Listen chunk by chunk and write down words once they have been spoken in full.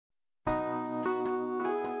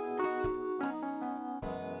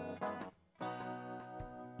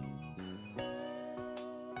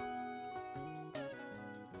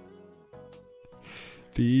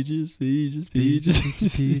Peaches, peaches, peaches,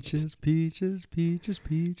 peaches, peaches, peaches,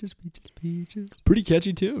 peaches, peaches, peaches. Pretty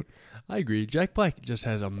catchy tune. I agree. Jack Black just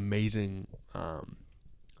has amazing,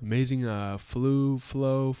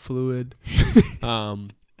 fluid,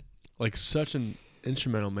 like such an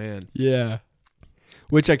instrumental man. Yeah.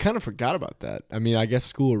 Which I kind of forgot about that. I mean, I guess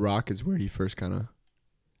School of Rock is where he first kind of.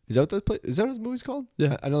 Is that what is that what his movie's called?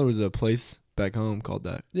 Yeah. I know there was a place back home called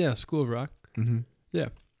that. Yeah, School of Rock. Mm-hmm. Yeah.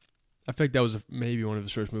 I think that was maybe one of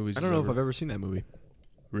his first movies. I don't know if I've ever seen that movie.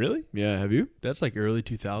 Really? Yeah, have you? That's like early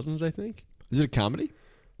 2000s, I think. Is it a comedy?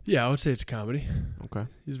 Yeah, I would say it's a comedy. Okay.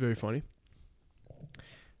 He's very funny. Do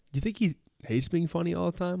you think he hates being funny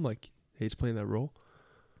all the time? Like, hates playing that role?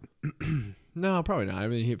 No, probably not. I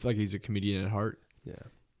mean, he feel like he's a comedian at heart. Yeah.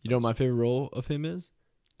 You know what my favorite role of him is?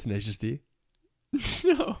 Tenacious D?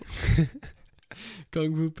 No.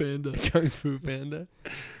 Kung Fu Panda. Kung Fu Panda?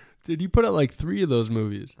 Dude, he put out like 3 of those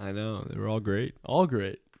movies. I know. They were all great. All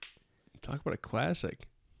great. Talk about a classic.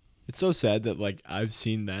 It's so sad that, like, I've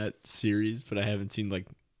seen that series, but I haven't seen, like,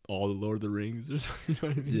 all the Lord of the Rings or something. You know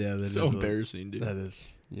what I mean? Yeah, it's so embarrassing, dude. That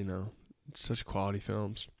is, it's such quality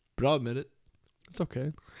films. But I'll admit it. It's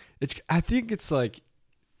okay. I think it's, like,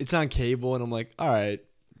 it's on cable, and I'm like, all right,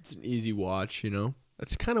 it's an easy watch, you know?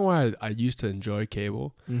 That's kind of why I used to enjoy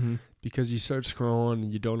cable. Mm-hmm. Because you start scrolling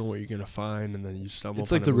and you don't know what you're going to find, and then you stumble It's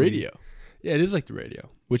upon like the a movie. radio. Yeah, it is like the radio.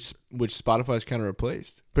 Which Spotify's kind of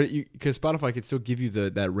replaced. But because Spotify can still give you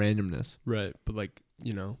that randomness. Right. But like,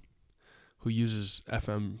 who uses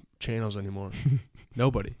FM channels anymore?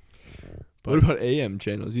 Nobody. But, What about AM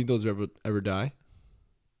channels? You think those ever die?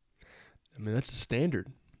 I mean, that's the standard.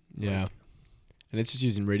 Yeah. Like, And it's just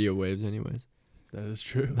using radio waves anyways. that is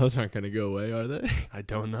true. Those aren't going to go away, are they? I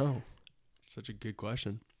don't know. Such a good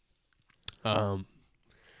question.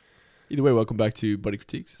 Either way, welcome back to Buddy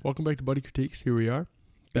Critiques. Welcome back to Buddy Critiques. Here we are.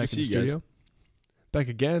 Good Back to in the see you guys. studio. Back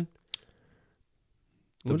again.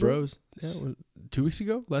 The Was it? bros. Yeah, 2 weeks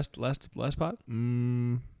ago? Last pod?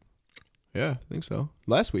 Yeah, I think so.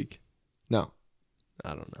 Last week. No, I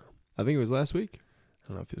don't know. I think it was last week. I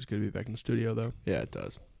don't know if it feels good to be back in the studio, though. Yeah, it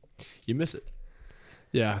does. You miss it.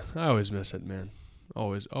 Yeah, I always miss it, man.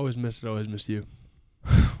 Always miss it. Always miss you.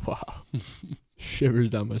 Wow. Shivers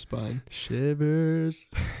down my spine. Shivers.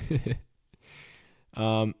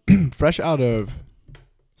 Fresh out of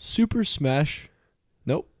Super Smash.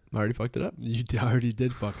 Nope, I already fucked it up. You already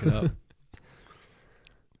did fuck it up.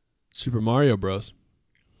 Super Mario Bros.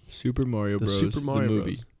 Super Mario The Bros. Super Mario the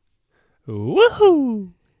movie.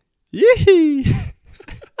 Woohoo! Yee!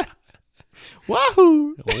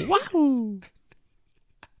 Wahoo! Wahoo!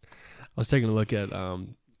 I was taking a look at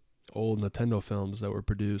old Nintendo films that were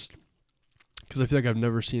produced because I feel like I've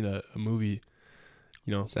never seen a movie,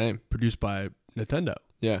 Same. produced by Nintendo.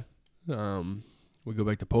 Yeah. We go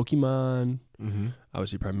back to Pokemon, Mm-hmm.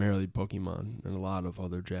 obviously primarily Pokemon and a lot of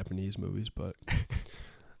other Japanese movies, but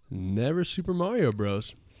never Super Mario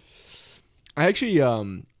Bros. I actually,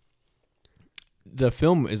 the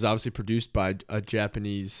film is obviously produced by a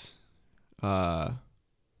Japanese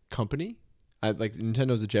company. Like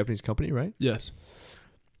Nintendo's a Japanese company, right? Yes.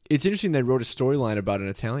 It's interesting they wrote a storyline about an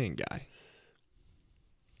Italian guy.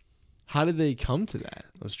 How did they come to that?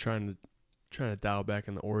 I was trying to dial back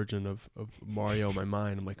in the origin of Mario in my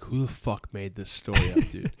mind. I'm like, who the fuck made this story up,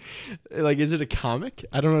 dude? Like, is it a comic?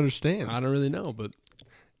 I don't understand. I don't really know, but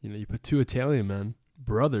you put 2 Italian men,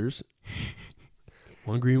 brothers,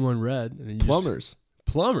 one green, one red, and then you Plumbers.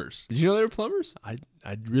 Plumbers. Did you know they were plumbers? I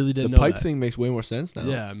really The didn't know pipe that. thing makes way more sense now.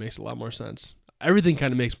 Yeah, it makes a lot more sense. Everything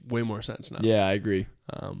kind of makes way more sense now. Yeah, I agree.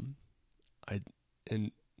 And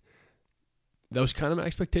that was kind of my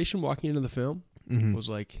expectation walking into the film. Mm-hmm. Was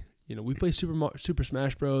like, we play Super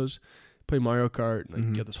Smash Bros, play Mario Kart, and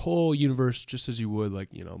Mhm. get this whole universe just as you would like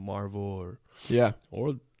Marvel or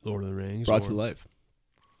Lord of the Rings Brought or to life.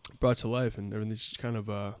 brought to life, and everything's just kind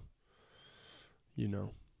of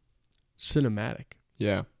cinematic.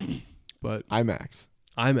 Yeah. But IMAX.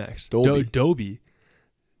 IMAX, Dolby.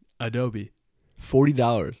 Adobe.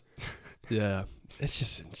 $40. Yeah, it's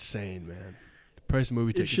just insane, man. The price of movie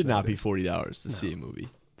It tickets should not be nowadays. $40 to No. see a movie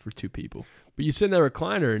for 2 people. But you sit in that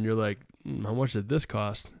recliner and you're like, how much did this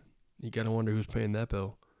cost? You gotta wonder who's paying that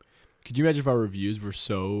bill. Could you imagine if our reviews were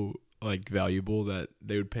so like valuable that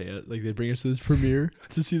they would pay it? Like they bring us to this premiere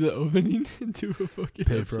to see the opening and do a fucking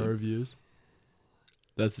Pay episode? for our reviews.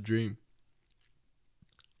 That's the dream.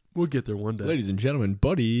 We'll get there one day. Ladies and gentlemen,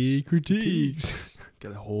 Buddy Critiques.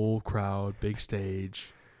 Got a whole crowd, big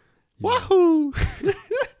stage. you know, Wahoo!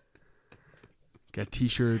 Got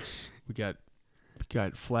T-shirts. We got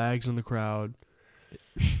flags in the crowd.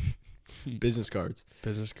 Business cards.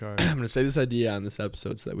 Business cards. I'm going to say this idea on this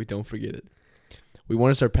episode so that we don't forget it. We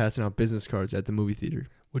want to start passing out business cards at the movie theater.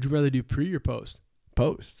 Would you rather do pre or post?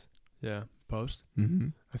 Post. Yeah, post. Mm-hmm.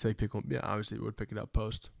 I think people, obviously would pick it up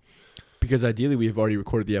post. Because ideally we have already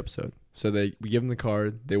recorded the episode. So we give them the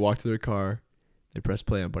card, they walk to their car, they press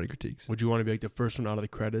play on Buddy Critiques. Would you want to be like the first one out of the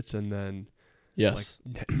credits and then Yes.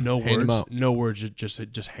 like no Hand 'em words, out. no words, just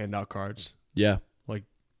hand out cards, Yeah.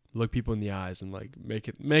 look people in the eyes and like make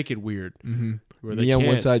it weird. Mm-hmm. Where they Me on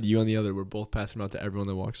one can't- side, you on the other. We're both passing them out to everyone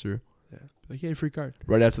that walks through. Yeah, like hey, free card.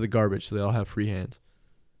 Right after the garbage, so they all have free hands.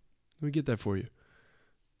 Let me get that for you.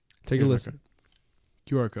 Take Here's a my listen.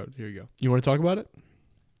 QR code. Here you go. You want to talk about it?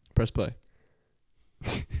 Press play.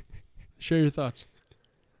 Share your thoughts.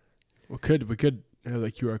 We could have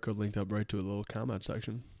that QR code linked up right to a little comment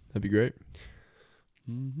section. That'd be great.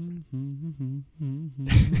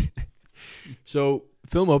 So,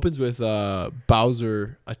 film opens with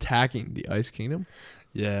Bowser attacking the Ice Kingdom.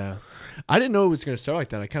 Yeah. I didn't know it was going to start like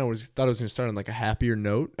that. I kind of thought it was going to start on like a happier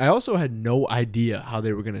note. I also had no idea how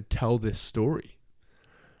they were going to tell this story.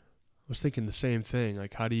 I was thinking the same thing.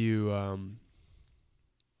 Like, how do you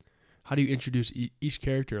introduce each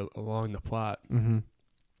character along the plot? Mm-hmm.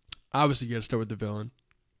 Obviously, you got to start with the villain.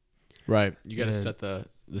 Right. You got to Yeah. set the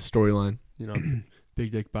storyline. You know,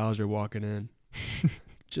 Big Dick Bowser walking in,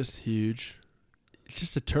 just huge.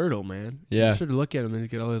 Just a turtle, man. Yeah. You should look at him and he's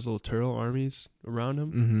got all his little turtle armies around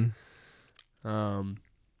him. Mm-hmm.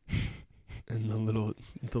 And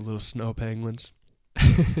the little snow penguins.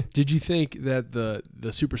 Did you think that the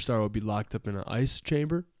superstar would be locked up in an ice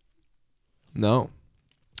chamber? No.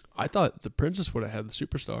 I thought the princess would have had the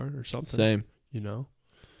superstar or something. Same. You know,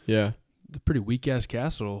 Yeah. the pretty weak ass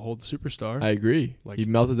castle will hold the superstar. I agree. Like- He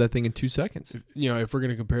melted that thing in 2 seconds. If we're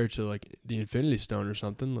gonna compare it to like the Infinity Stone or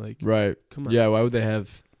something, like Right. come on, Yeah. Why would they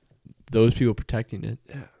have those people protecting it?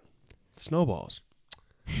 yeah, snowballs.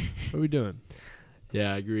 What are we doing?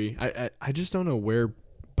 Yeah, I agree. I just don't know where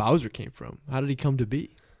Bowser came from. How did he come to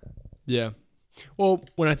be? Yeah. Well,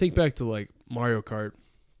 when I think back to like Mario Kart,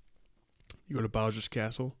 you go to Bowser's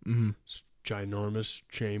castle, Mm-hmm. ginormous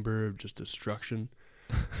chamber of just destruction.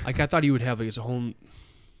 Like I thought he would have like his whole,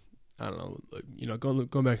 I don't know, like,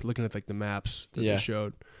 going back looking at like the maps that Yeah. they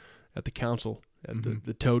showed at the council, at Mhm.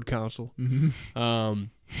 the Toad Council. Mm-hmm.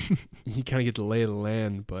 You kind of get the lay of the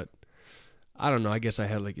land, but I don't know. I guess I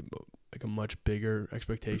had like a much bigger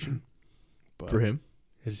expectation. But For him?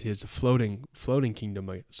 his floating kingdom,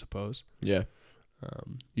 I suppose. Yeah.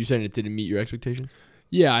 You saying it didn't meet your expectations?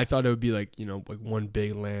 Yeah, I thought it would be like like one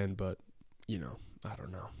big land, but I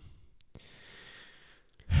don't know.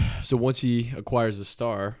 So once he acquires the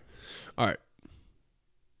star, All right.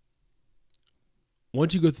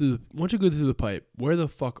 Once you go through the pipe, where the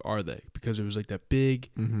fuck are they? Because it was like that big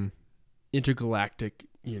intergalactic,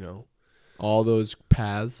 all those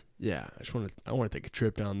paths. Yeah, I want to take a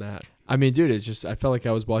trip down that. I mean, dude, it's just I felt like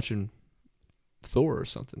I was watching Thor or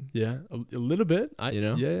something. Yeah, a little bit. You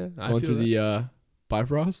know? Yeah. I Going feel through that. the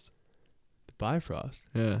Bifrost. The Bifrost.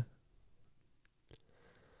 Yeah.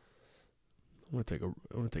 I want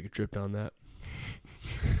to take a trip down that.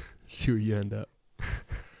 See where you end up.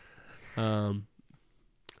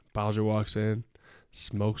 Bowser walks in,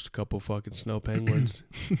 smokes a couple fucking snow penguins,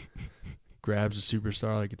 grabs a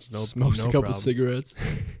superstar like it's Smokes no a couple problem. cigarettes.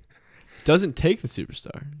 Doesn't take the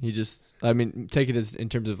superstar. He just, I mean, take it as in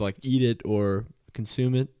terms of like eat it or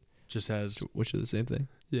consume it, Just has which is the same thing.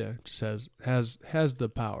 just has the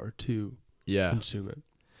power to Yeah. consume it.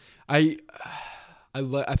 I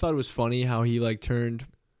thought it was funny how he like turned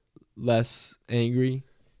less angry,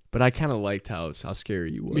 but I kind of liked how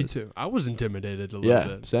scary he was. Me too. I was intimidated a little Yeah,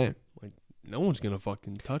 bit. same. No one's gonna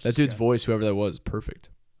fucking touch That this dude's guy. voice, whoever that was, perfect.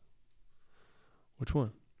 Which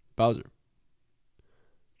one? Bowser.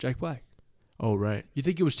 Jack Black. Oh right. You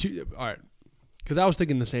think it was too? All right. Because I was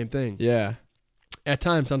thinking the same thing. Yeah. At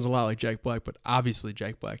times sounds a lot like Jack Black, but obviously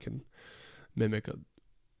Jack Black can mimic a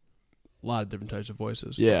lot of different types of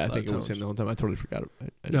voices. a Yeah, I lot think of it was him tones. the whole time. I totally forgot it. I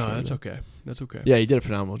just No, remembered that's that. okay. That's okay. Yeah, he did a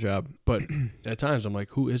phenomenal job. But at times I'm like,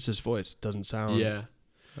 who is this voice? Doesn't sound. Yeah.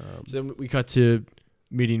 Um, So then we cut to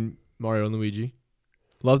meeting Mario and Luigi.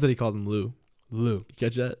 Love that he called him Lou. Lou. You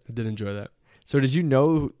catch that? I did enjoy that. So did you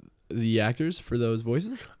know the actors for those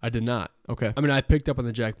voices? I did not. Okay. I mean, I picked up on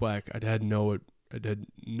the Jack Black. I had no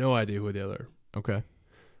idea who the other Okay.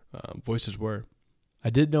 voices were. I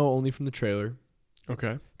did know only from the trailer.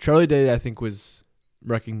 Okay. Charlie Day, I think, was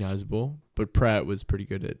recognizable, but Pratt was pretty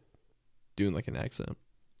good at doing like an accent.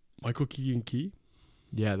 Michael Keegan Key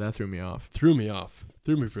Yeah, that threw me off. threw me off.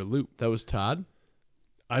 Threw me for a loop. That was Todd?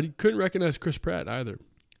 I couldn't recognize Chris Pratt either.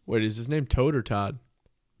 Wait, is his name Toad or Todd?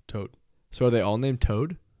 Toad. So are they all named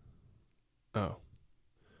Toad? Oh.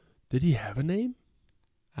 Did he have a name?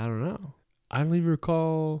 I don't know. I don't even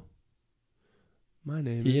recall. My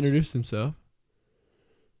name. He introduced himself.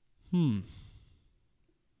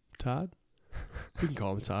 Todd. We can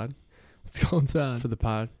call him Todd Let's call him Todd. for the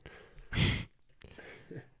pod.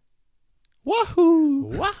 Wahoo!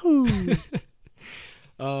 Wahoo!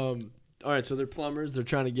 All right, so they're plumbers. They're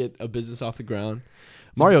trying to get a business off the ground.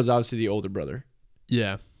 Mario's obviously the older brother.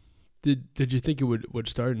 Yeah. Did you think it would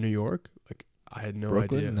start in New York? Like, I had no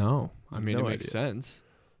Brooklyn? idea. No. I mean, No it makes idea. sense.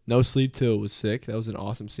 No Sleep Till was sick. That was an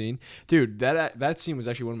awesome scene. Dude, that scene was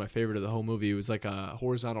actually one of my favorite of the whole movie. It was like a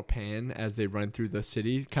horizontal pan as they run through the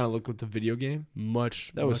city. Kind of looked like the video game.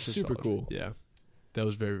 That was super cool. Yeah. That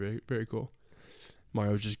was very, very, very cool.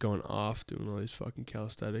 Mario was just going off doing all these fucking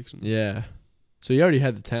calisthenics and Yeah. So he already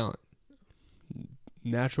had the talent.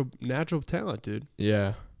 natural talent, dude.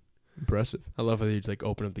 Yeah. Impressive. I love how they just like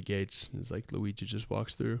open up the gates and it's like Luigi just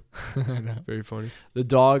walks through. I know. Very funny. The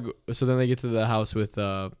dog. So then they get to the house with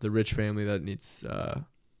the rich family that needs their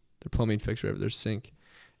plumbing fixed, whatever, their sink.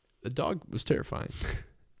 The dog was terrifying.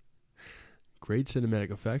 Great cinematic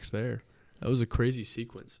effects there. That was a crazy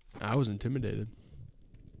sequence. I was intimidated.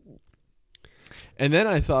 And then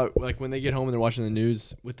I thought, like, when they get home and they're watching the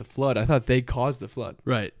news with the flood, I thought they caused the flood.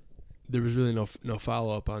 Right. There was really no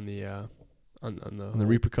follow up on the on the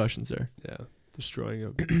repercussions there. yeah, destroying a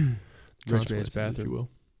rich Consequences, man's if you bathroom will.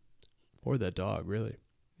 or that dog, really.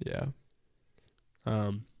 Yeah.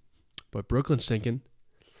 But Brooklyn's sinking,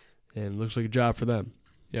 and looks like a job for them.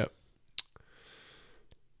 Yep.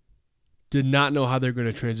 Did not know how they're going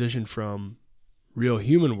to transition from real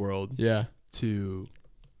human world Yeah. to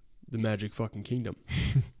the magic fucking kingdom.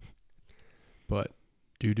 But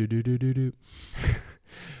do.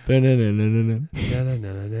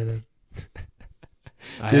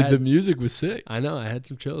 Dude, the music was sick. I know. I had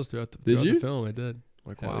some chills throughout the film. I did.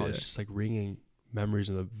 Like, Hell wow, yeah. it's just like ringing memories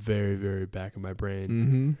in the very, very back of my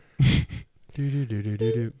brain. Mm-hmm.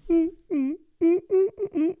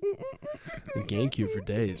 The GameCube for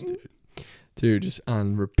days, dude. Dude, just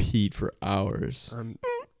on repeat for hours.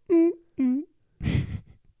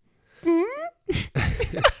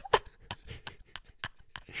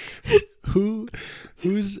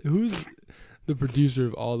 Who's the producer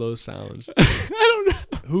of all those sounds? I don't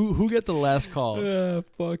know. Who got the last call?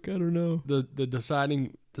 Fuck, I don't know. The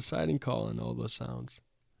deciding call on all those sounds.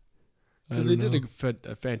 I Because they don't did know.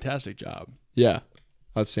 a fantastic job. Yeah.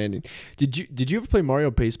 Outstanding. Did you ever play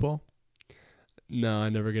Mario Baseball? No, I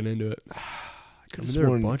never get into it. I I could mean, have there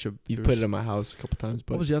were a sworn bunch of. you've there played was- it at my house a couple times,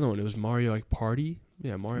 but What was the other one? It was Mario like Party.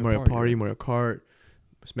 Yeah, Mario Mario Party. Party, right? Mario Kart,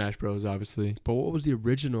 Smash Bros. Obviously. But what was the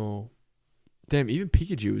original? Damn, even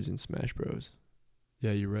Pikachu was in Smash Bros.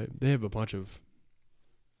 Yeah, you're right. They have a bunch of.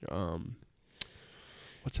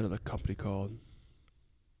 What's another company called?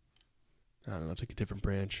 I don't know. It's like a different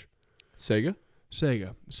branch. Sega.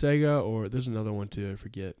 Sega, or there's another one too. I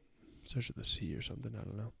forget. Starts with a C or something. I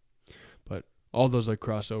don't know. But all those like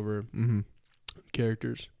crossover Mm-hmm.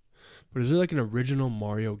 characters. But is there like an original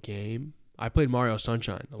Mario game? I played Mario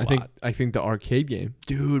Sunshine a lot. I think the arcade game,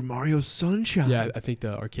 dude. Mario Sunshine. Yeah, I think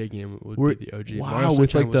the arcade game would be the OG. Wow, Mario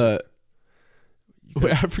with Sunshine like was the.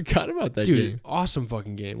 Wait, I forgot about that dude, game. awesome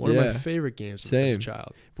fucking game. One of my Yeah. favorite games as a Same.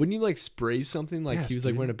 child. Wouldn't you like spray something? Like Yes, he was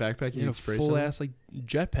like dude. wearing a backpack and You had you'd a spray full something. ass like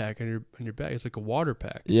jetpack on your back. It's like a water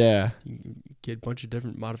pack. Yeah, You can get a bunch of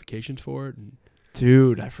different modifications for it and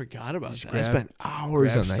dude, I forgot about Just that. I grab- spent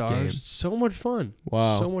hours grab on that stars. game. So much fun.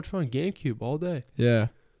 Wow. So much fun. GameCube all day. Yeah,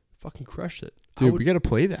 Fucking crushed it. dude, we gotta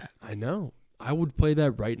play that. I know. I would play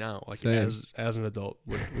that right now. Like Same. as an adult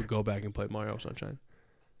would go back and play Mario Sunshine.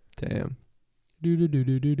 Damn. Do do do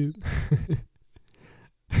do do do.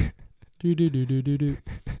 Do do do do do do.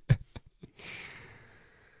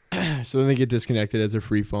 So then they get disconnected as they're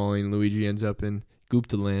free falling. Luigi ends up in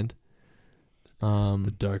Goopta Land.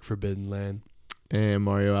 The Dark Forbidden Land. And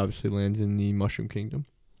Mario obviously lands in the Mushroom Kingdom.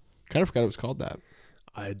 Kind of forgot it was called that.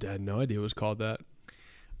 I had no idea it was called that.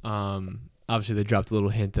 Obviously they dropped a little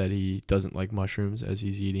hint that he doesn't like mushrooms as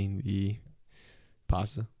he's eating the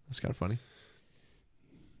pasta. That's kind of funny.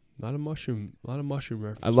 A lot of mushroom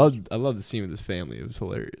references. I love the scene with his family. It was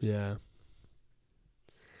hilarious. Yeah.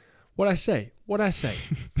 What I say? What I say?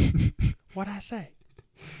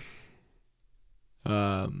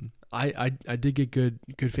 I did get good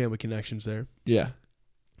family connections there. Yeah.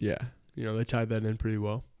 Yeah. You know, they tied that in pretty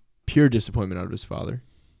well. Pure disappointment out of his father.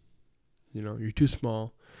 You know, you're too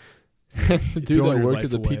small. The dude throwing that your worked life at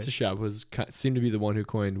the away. pizza shop seemed to be the one who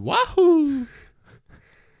coined Wahoo.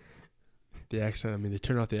 The accent, I mean, they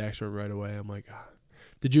turned off the accent right away. I'm like, ah.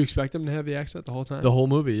 Did you expect them to have the accent the whole time? The whole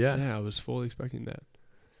movie, yeah. Yeah, I was fully expecting that.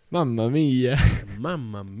 Mamma mia.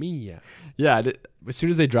 Mamma mia. Yeah, as soon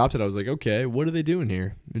as they dropped it, I was like, okay, what are they doing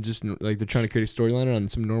here? They're just like they're trying to create a storyline on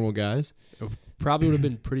some normal guys. Probably would have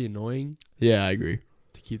been pretty annoying Yeah, I agree.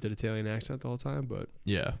 to keep that Italian accent the whole time, but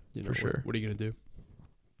Yeah, you know, for sure. What are you gonna do?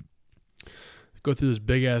 Go through this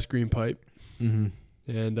big ass green pipe,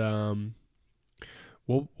 Mm-hmm. and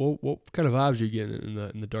what kind of vibes are you getting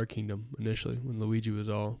in the Dark Kingdom initially when Luigi was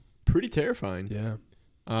all? Pretty terrifying.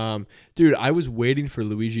 Yeah. Dude, I was waiting for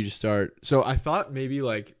Luigi to start. So I thought maybe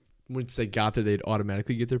like once they got there, they'd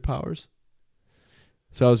automatically get their powers.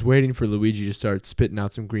 So I was waiting for Luigi to start spitting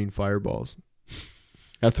out some green fireballs.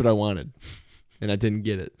 That's what I wanted, and I didn't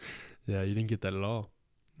get it. Yeah, you didn't get that at all.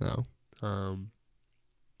 No. Um,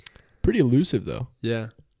 Pretty elusive though. yeah,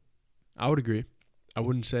 I would agree. I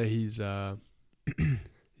wouldn't say he's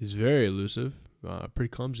he's very elusive, pretty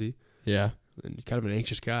clumsy, Yeah, and kind of an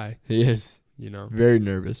anxious guy. he is You know, very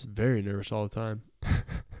nervous. very nervous all the time.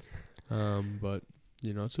 But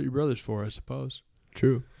you know, that's what your brother's for, I suppose.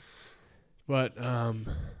 True. But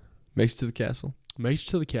Makes it to the castle. makes it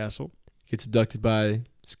to the castle. Gets abducted by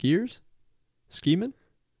skiers? Skimen?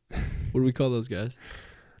 What do we call those guys?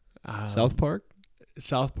 South Park?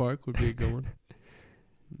 South Park would be a good one.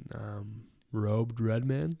 Robed Red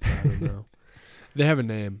Man? I don't know. They have a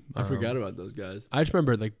name. I forgot about those guys. I just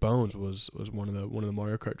remember like Bones was one of the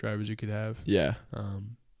Mario Kart drivers you could have. Yeah.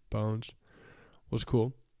 Bones was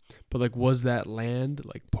cool. But like was that land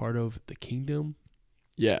like part of the kingdom?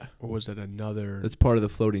 Yeah. Or was it another? That's part of the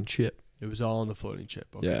floating chip. It was all on the floating chip.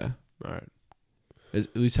 Okay. Yeah. All right.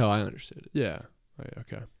 At least how I understood it. Yeah. Right,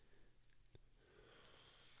 okay.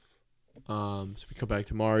 So we come back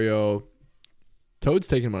to Mario. Toad's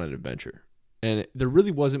taking him on an adventure. And there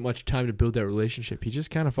really wasn't much time to build that relationship. He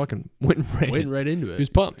just kind of fucking went Right into it. He was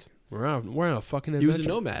pumped. We're on a fucking He adventure. was a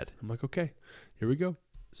nomad. I'm like, okay, here we go.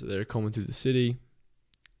 So they're combing through the city.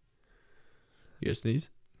 You guys sneeze?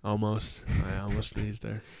 Almost. I almost sneezed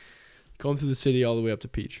there. Going through the city all the way up to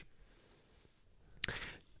Peach.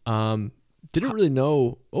 Didn't really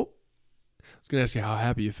know. Oh, I was gonna ask you how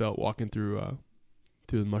happy you felt walking through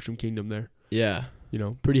the Mushroom Kingdom there. yeah. You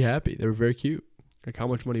know, Pretty happy. They were very cute. like how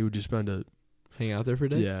much money would you spend to? Hang out there for a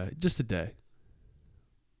day? Yeah, just a day.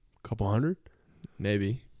 Couple hundred.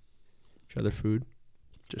 Maybe. Try their food.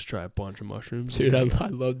 Just try a bunch of mushrooms. Dude, I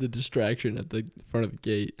love the distraction at the front of the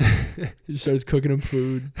gate. He starts cooking them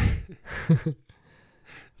food.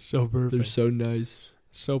 So perfect. They're so nice.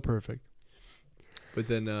 So perfect. But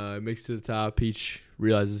then it makes it to the top. Peach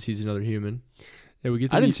realizes he's another human. Yeah, we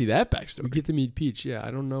get. To I meet, didn't see that We backstory. get to meet Peach. Yeah,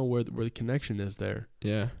 I don't know where the connection is there.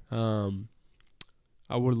 Yeah.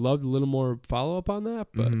 I would love a little more follow up on that,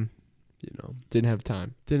 but Mhm. you know, Didn't have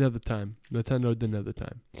time. didn't have the time. Nintendo didn't have the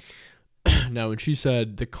time. Now, when she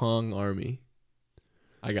said the Kong army,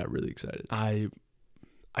 I got really excited. I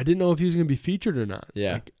didn't know if he was gonna be featured or not.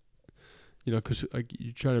 Yeah. Like, you know, because like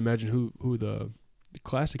you're trying to imagine who the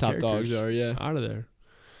classic Top dogs characters are, yeah. out of there.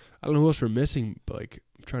 I don't know who else we're missing, but like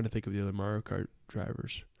I'm trying to think of the other Mario Kart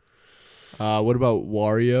drivers. What about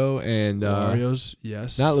Wario and Mario's,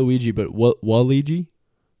 yes. not Luigi, but Waluigi?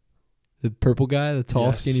 The purple guy, the tall,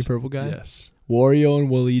 Yes. skinny purple guy? Yes. Wario and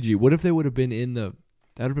Waluigi. What if they would have been in the...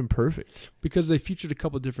 That would have been perfect. Because they featured a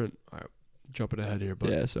couple different. All right, jumping ahead here,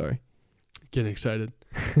 but Yeah, sorry. getting excited.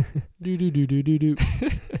 do do do do do do.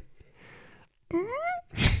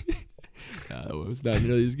 That was not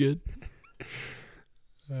nearly as good.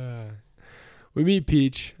 We meet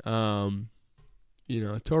Peach. You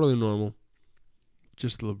know, totally normal.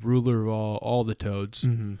 Just the ruler of all the toads.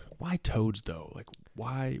 Mm-hmm. Why toads though? Like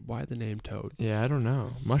why the name Toad? Yeah, I don't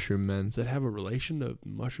know. Mushroom men. Does that have a relation to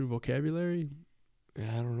mushroom vocabulary?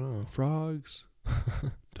 Yeah, I don't know. Frogs,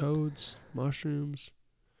 toads, mushrooms.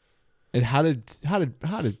 And how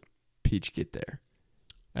did Peach get there?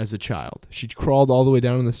 As a child, she crawled all the way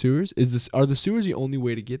down in the sewers. Are the sewers the only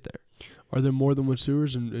way to get there? Are there more than one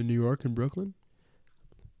sewers in New York and Brooklyn?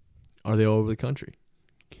 Are they all over the country?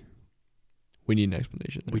 We need an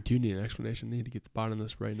explanation there. We do need an explanation. Need to get the bottom of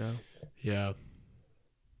this right now. Yeah.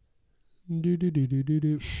 Do do do do do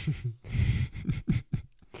do.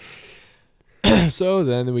 So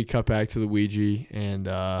then we cut back to Luigi, and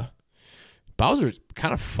Bowser's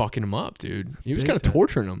kind of fucking him up, dude. He was Big kind of time.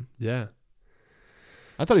 torturing him. Yeah.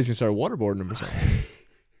 I thought he was going to start waterboarding him or something.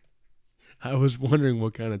 I was wondering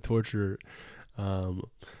what kind of torture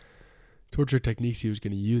techniques he was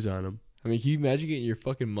going to use on him. I mean, can you imagine getting your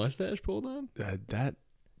fucking mustache pulled on? That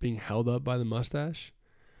being held up by the mustache.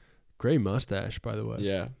 Great mustache, by the way.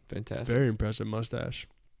 Yeah, fantastic. Very impressive mustache.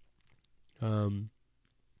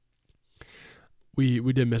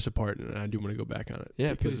 We did miss a part, and I do want to go back on it.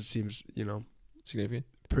 Yeah, because please. it seems, you know, Significant.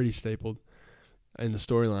 pretty stapled. in the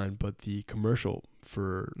storyline, but the commercial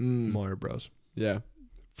for Mario Bros. Yeah.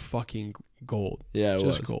 Fucking gold. Yeah, it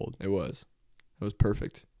Just was. gold. It was. It was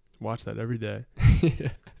perfect. Watch that every day. Yeah.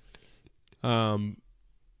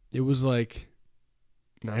 It was like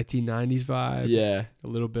 1990s vibe. Yeah. A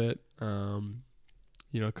little bit. Coming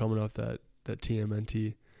off that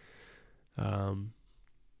TMNT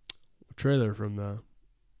trailer from the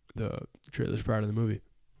trailers prior to the movie.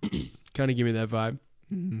 Kind of give me that vibe.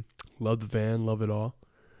 Mm-hmm. Love the van, love it all.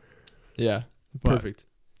 Yeah. But, Perfect.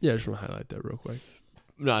 yeah, I just want to highlight that real quick.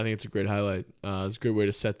 No, I think it's a great highlight. It's a great way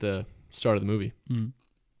to set the start of the movie. Mm.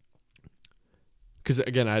 Because,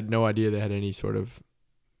 again, I had no idea they had any sort of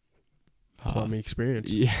Plumbing experience.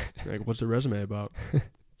 Yeah. Like, what's the resume about?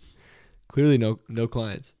 Clearly no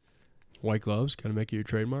clients. White gloves, kind of make you your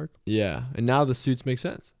trademark? Yeah. And now the suits make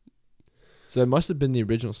sense. So that must have been the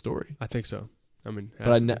original story. I think so. I mean,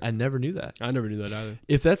 But I never knew that. I never knew that either.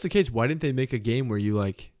 If that's the case, why didn't they make a game where you,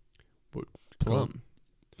 like, plumb?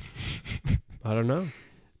 I don't know.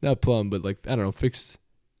 Not plumb, but, like, I don't know, fix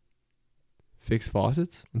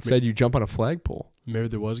faucets? Instead, you jump on a flagpole. Maybe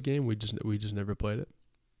there was a game. We just never played it.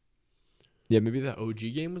 Yeah, maybe the OG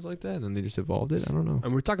game was like that, and then they just evolved it. I don't know.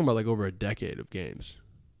 And we're talking about like over a decade of games.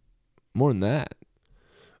 More than that.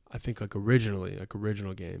 I think like original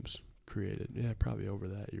games created. Yeah, probably over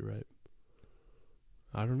that. You're right.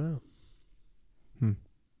 I don't know.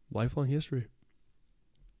 Lifelong history.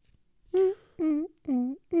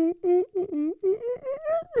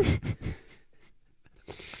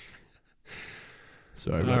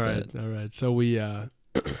 Sorry about that. All right. So we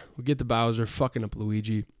get the Bowser fucking up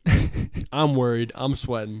Luigi. I'm worried. I'm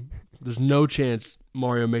sweating. There's no chance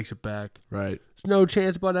Mario makes it back. Right. There's no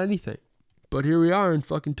chance about anything. But here we are in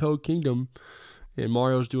fucking Toad Kingdom, and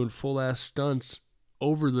Mario's doing full ass stunts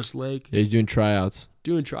over this lake. Yeah, he's doing tryouts.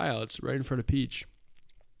 Doing tryouts right in front of Peach.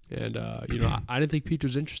 And I didn't think Peach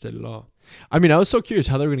was interested at all. I mean, I was so curious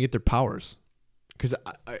how they were gonna get their powers, because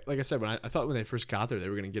like I said, I thought when they first got there they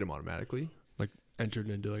were gonna get them automatically. Entered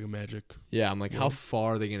into like a magic. Yeah, I'm like, Yeah. how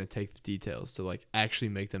far are they gonna take the details to like actually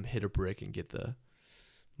make them hit a brick and get the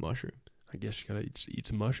mushroom? I guess you gotta eat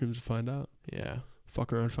some mushrooms to find out. Yeah,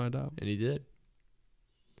 Fuck around and find out. and he did.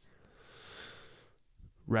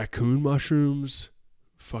 Raccoon mushrooms,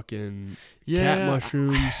 fucking cat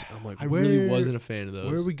mushrooms. I'm like, I really wasn't a fan of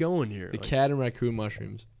those. Where are we going here? The Like, cat and raccoon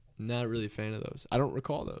mushrooms. Not really a fan of those. I don't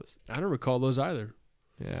recall those. I don't recall those either.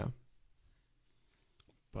 Yeah.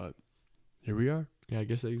 But here we are. Yeah, I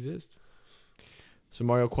guess they exist. So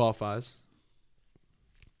Mario qualifies.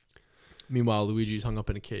 Meanwhile, Luigi's hung up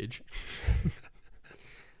in a cage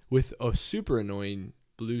with a super annoying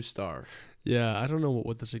blue star. Yeah, I don't know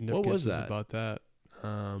what the significance was is that? about that.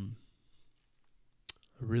 I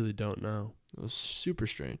really don't know. It was super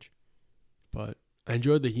strange. But I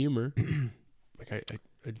enjoyed the humor. Like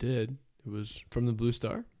I did. It was From the blue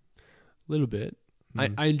star? a little bit.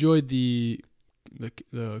 Mm. I enjoyed the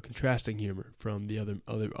contrasting humor from the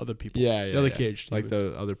other people. Yeah, yeah. The other yeah. cage. Like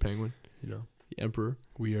the other penguin, you know, the emperor.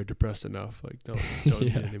 we are depressed enough. Like don't Yeah.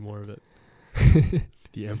 need any more of it.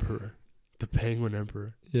 The emperor, the penguin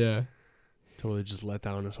emperor, Yeah. totally just let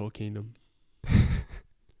down his whole kingdom.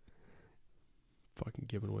 Fucking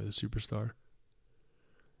giving away the superstar.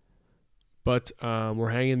 But we're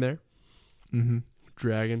hanging there, Mm-hmm.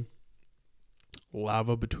 dragging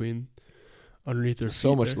lava underneath their feet.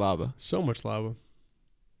 So much there. lava. So much lava.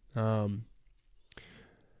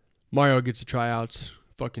 Mario gets the tryouts,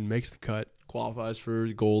 fucking makes the cut. Qualifies for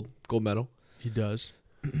gold medal. He does.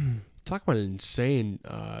 Talk about an insane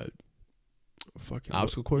fucking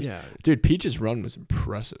Obstacle course? Yeah. Dude, Peach's run was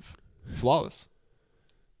impressive. Flawless.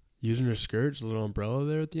 Using her skirts, a little umbrella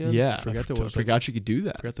there at the end. Yeah. Forgot that was forgot you could do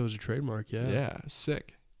that. forgot that was a trademark, yeah. Yeah,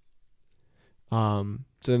 sick. So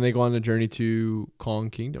then they go on the journey to Kong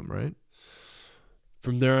Kingdom, right?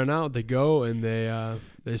 From there on out they go and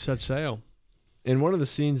they set sail. And one of the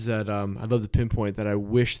scenes that I'd love to pinpoint that I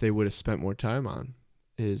wish they would have spent more time on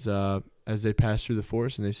is as they pass through the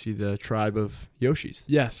forest and they see the tribe of Yoshis.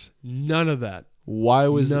 Yes. None of that. Why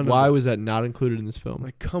was None of that. that not included in this film?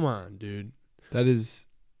 Like, come on, dude. That's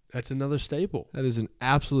another staple. an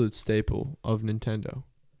absolute staple of Nintendo.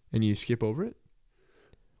 And you skip over it?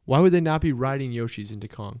 Why would they not be riding Yoshis into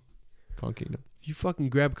Kong Kingdom? If you fucking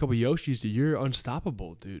grab a couple Yoshis, dude, you're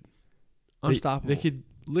unstoppable, dude. Unstoppable. They could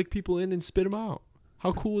lick people in and spit them out.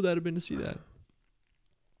 How cool would that have been to see that?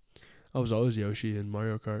 I was always Yoshi in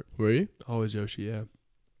Mario Kart. Were you? Always Yoshi, yeah.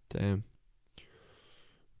 Damn.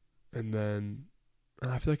 And then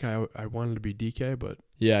I feel like I wanted to be DK, but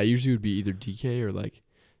Yeah, I usually would be either DK or like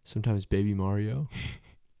sometimes Baby Mario.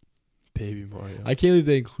 Baby Mario. I can't believe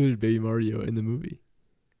they included Baby Mario in the movie.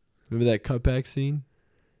 Remember that cutback scene?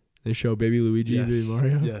 They show baby Luigi doing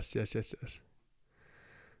Mario. Yes.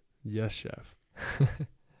 Yes, chef.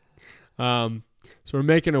 So we're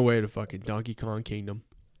making our way to fucking Donkey Kong Kingdom.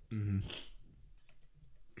 Mm-hmm.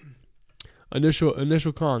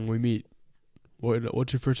 Initial Kong we meet.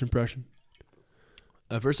 What's your first impression?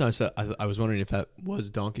 At first, I was wondering if that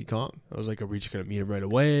was Donkey Kong. I was like, are we just gonna meet him right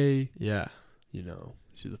away? Yeah. You know,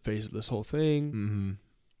 see the face of this whole thing. Mm-hmm.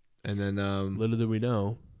 And then, Little did we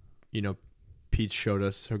know, Peach showed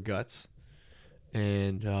us her guts,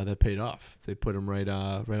 and that paid off. They put him right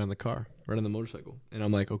on the car, right on the motorcycle, and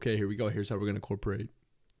I'm like, okay, here we go. Here's how we're gonna incorporate.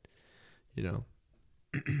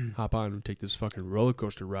 hop on and take this fucking roller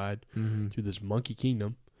coaster ride Mm-hmm. through this monkey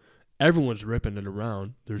kingdom. Everyone's ripping it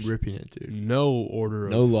around. There's Ripping it, dude. no order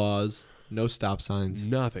of No laws, no stop signs.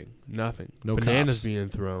 nothing. No Bananas cops. being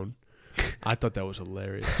thrown. I thought that was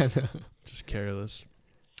hilarious. Just careless.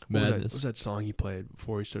 Madness. What was that song he played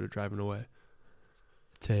before he started driving away?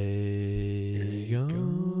 Take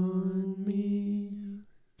on me.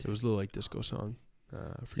 It was a little like disco song.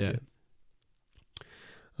 I forget.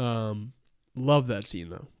 Yeah. Love that scene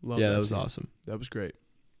though. That was scene. awesome. That was great.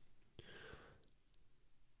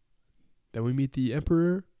 Then we meet the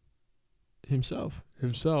Emperor Himself.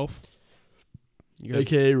 himself. You guys,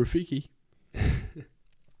 AKA Rafiki.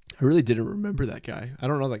 I really didn't remember that guy. I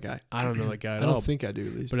don't know that guy. I don't know that guy I at don't all, think I do,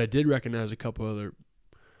 at least. but I did recognize a couple other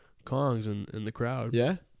Kongs in the crowd.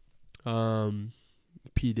 Yeah?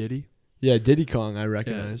 P. Diddy. Yeah, Diddy Kong I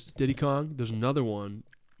recognized. Yeah. Diddy Kong. There's another one.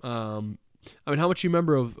 I mean, how much you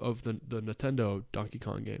remember of the Nintendo Donkey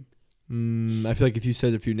Kong game? I feel like if you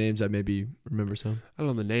said a few names, I maybe remember some. I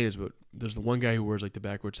don't know the names, but there's the one guy who wears like the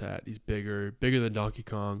backwards hat. He's bigger than Donkey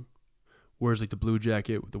Kong. Wears like the blue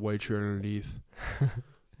jacket with the white shirt underneath.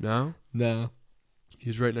 No? No. He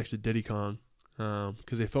was right next to Diddy Kong.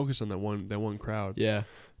 Because they focused on that one crowd Yeah.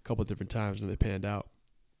 a couple of different times and they panned out.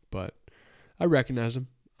 But I recognize him.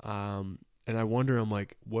 And I wonder, I'm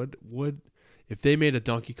like, what if they made a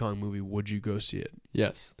Donkey Kong movie, would you go see it?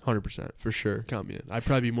 Yes. 100%. For sure. Count me in. I'd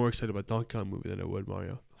probably be more excited about Donkey Kong movie than I would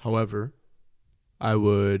Mario. However, I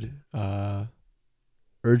would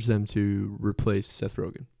urge them to replace Seth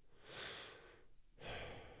Rogen.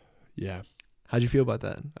 Yeah. How'd you feel about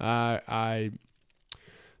that? I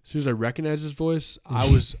as soon as I recognized his voice, I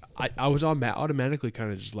was automatically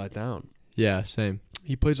kind of just let down. Yeah, same.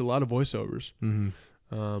 He plays a lot of voiceovers, Mm-hmm.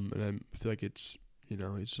 and I feel like it's he's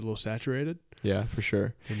a little saturated Yeah, for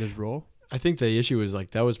sure. in his role. I think the issue was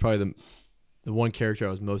like that was probably the one character I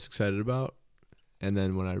was most excited about, and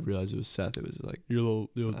then when I realized it was Seth, it was like, You're a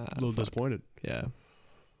little fuck. disappointed. yeah.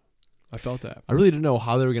 I felt that. I really didn't know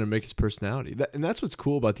how they were gonna make his personality, and that's what's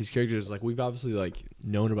cool about these characters. Like we've obviously like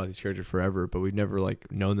known about these characters forever, but we've never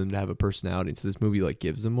like known them to have a personality. And so this movie like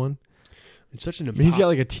gives them one. It's such an. I mean, he's got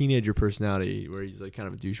like a teenager personality where he's like kind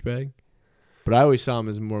of a douchebag, but I always saw him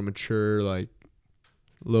as more mature, like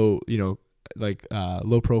low,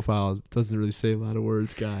 low profile. Doesn't really say a lot of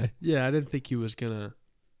words, guy. Yeah, I didn't think he was gonna,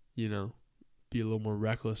 be a little more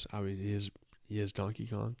reckless. I mean, he is Donkey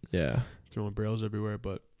Kong Yeah, throwing barrels everywhere,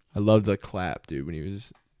 but I loved the clap, dude, when he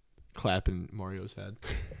was clapping Mario's head.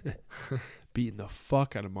 beating the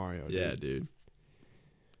fuck out of Mario. Dude. Yeah, dude.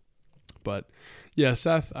 But yeah,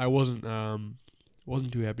 Seth, I wasn't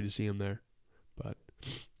too happy to see him there. But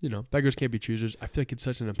beggars can't be choosers. I feel like it's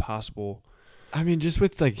such an impossible. I mean, just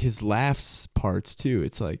with like his laughs parts too.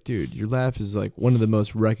 It's like, dude, your laugh is like one of the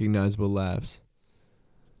most recognizable laughs.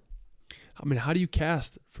 I mean, how do you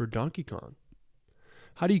cast for Donkey Kong?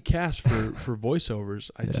 How do you cast for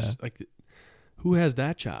voiceovers? Just like, who has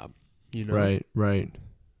that job? Right.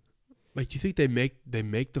 Like, do you think they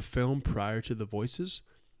make the film prior to the voices,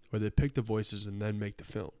 or they pick the voices and then make the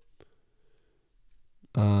film?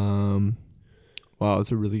 Wow,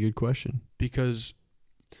 that's a really good question. Because,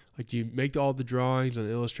 like, do you make all the drawings and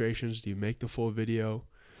illustrations? Do you make the full video?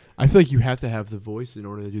 I feel like you have to have the voice in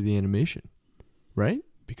order to do the animation, right?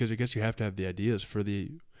 Because I guess you have to have the ideas for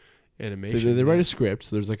the animation. They write a script,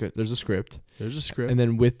 so there's a script. There's a script. And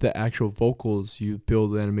then with the actual vocals, you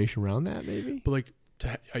build the animation around that, maybe? But, like,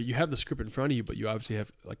 you have the script in front of you, but you obviously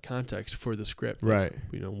have, like, context for the script. Right.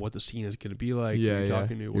 Like, what the scene is going to be like, Yeah, who you're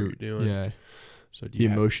talking to, what you're doing. Yeah. So The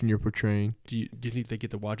emotion you're portraying. Do you think they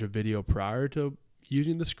get to watch a video prior to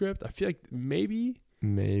using the script? I feel like maybe.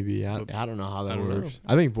 Maybe. I don't know how that I don't works.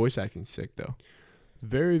 know. I think voice acting's sick, though.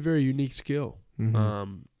 Very, very unique skill.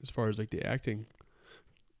 Mm-hmm. As far as, like, the acting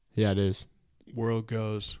Yeah, it is. world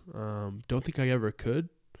goes. Don't think I ever could.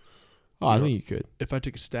 Oh, I think you could. If I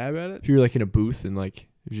took a stab at it. If you were like in a booth and like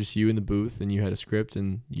it was just you in the booth and you had a script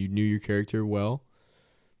and you knew your character well,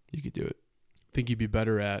 you could do it. Think you'd be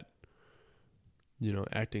better at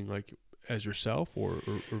acting like as yourself or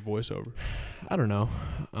voiceover? I don't know.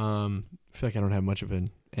 I feel like I don't have much of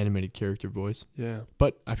an animated character voice, Yeah,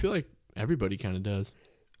 but I feel like everybody kind of does.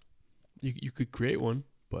 you could create one,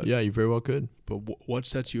 but Yeah, you very well could. But what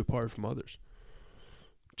sets you apart from others?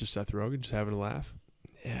 Just Seth Rogen, just having a laugh.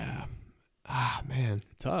 Yeah. Ah, man.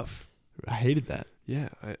 Tough. I hated that. Yeah,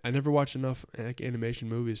 I never watched enough animation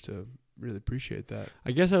movies to really appreciate that.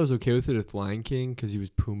 I guess I was okay with it with Lion King because he was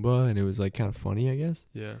Pumbaa and it was like kind of funny, I guess.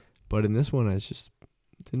 Yeah. But in this one, I just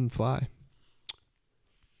didn't fly.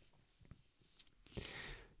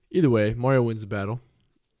 Either way, Mario wins the battle.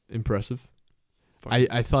 Impressive.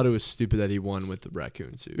 I thought it was stupid that he won with the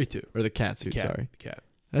raccoon suit. Me too. Or the cat suit, sorry. The cat.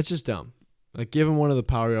 That's just dumb. Like, give him one of the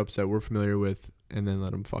power-ups that we're familiar with and then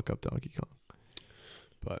let him fuck up Donkey Kong.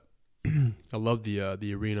 But I love the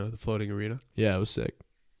arena, the floating arena. Yeah, it was sick.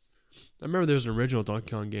 I remember there was an original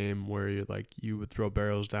Donkey Kong game where you would throw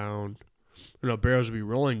barrels down. Or no, barrels would be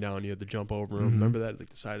rolling down. You had to jump over them. Mhm. Remember that? Like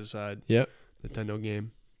the side-to-side Yep. Nintendo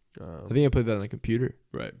game. I think I played that on a computer.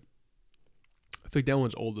 Right. I think that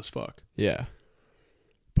one's old as fuck. Yeah.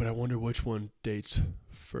 But I wonder which one dates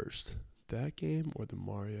first. That game or the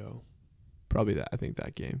Mario? Probably that. I think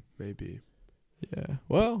that game. Maybe. Yeah.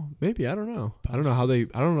 Well, maybe. I don't know. I don't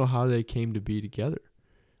know how they came to be together.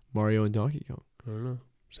 Mario and Donkey Kong. I don't know.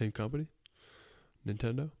 Same company?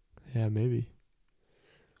 Nintendo? Yeah, maybe.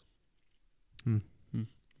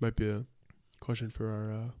 Might be a question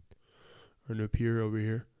for our new peer over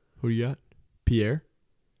here. Who do you got? Pierre?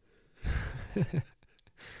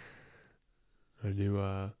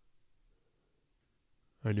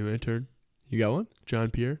 Our new intern, You got one? John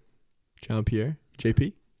Pierre. John Pierre?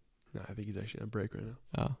 JP? Nah, I think he's actually on break right now.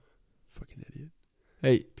 Oh. Fucking idiot.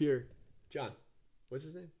 Hey, Pierre. John. What's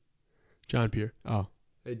his name? John Pierre. Oh.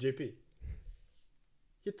 Hey, JP.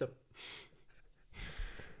 Get the...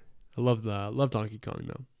 I love Donkey Kong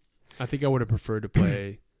though. I think I would have preferred to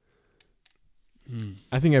play.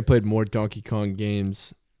 I think I played more Donkey Kong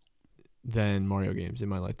games than Mario games in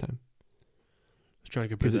my lifetime. I was trying to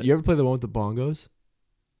compare that. You ever play the one with the bongos?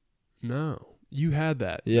 No, you had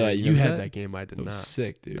that. Yeah, Like, you you remember had that? that game. I did It was not.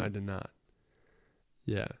 sick, dude. I did not.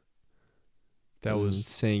 Yeah, That was an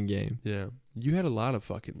insane game. Yeah. You had a lot of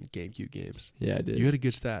fucking GameCube games. Yeah, I did. You had a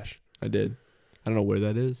good stash. I did. I don't know where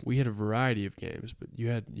that is. We had a variety of games, but you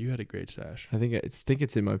had a great stash. I think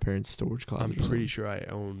it's in my parents' storage closet. I'm or something. pretty sure I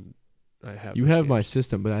have. You those have my games.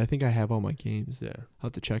 system, but I think I have all my games. Yeah, I'll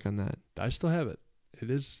have to check on that. I still have it.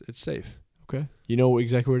 It's safe. Okay. You know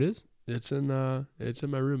exactly where it is? It's in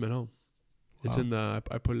my room at home. It's Wow. in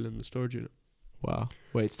I put it in the storage unit, Wow.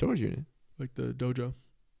 Wait, storage unit. like the dojo.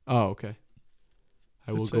 Oh, okay.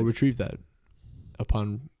 I will It's go safe. retrieve that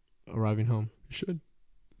upon arriving home. You should.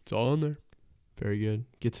 It's all in there. Very good.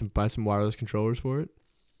 Buy some wireless controllers for it.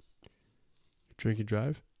 Drink and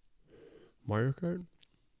drive. Mario Kart.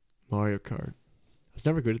 Mario Kart. I was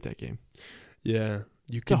never good at that game. Yeah,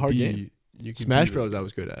 a hard game. You can Smash be Bros. really I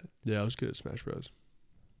was good at. Yeah, I was good at Smash Bros.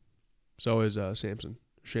 So is Samson.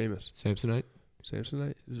 Seamus. Samsonite.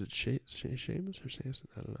 Samsonite? Is it Seamus or Samson?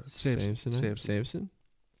 I don't know. Samsonite. Samson.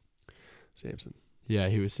 Samson. Yeah,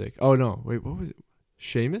 he was sick. Oh no, wait, what was it?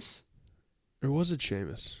 Seamus? Or was it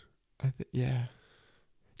Seamus? Yeah.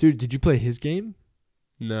 Dude, did you play his game?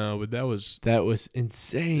 No, but that was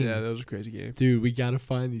insane. that was a crazy game. Dude, we gotta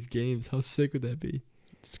find these games. How sick would that be?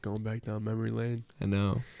 It's going back down memory lane. I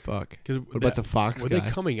know. Fuck. What What about the Fox Were guy? they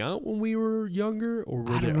coming out when we were younger, or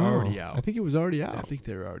were I they don't know. already out? I think it was already Yeah, out. I think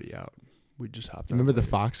they were already out. We just hopped on. Remember the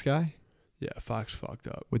later. Fox guy Yeah, Fox fucked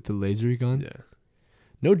up. with the laser gun? Yeah.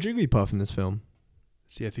 No Jigglypuff in this film.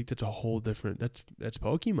 See, I think that's a whole different. That's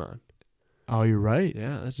Pokemon. Oh, you're right.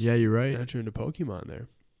 Yeah, that's Yeah, you're right. Now you're into Pokemon there.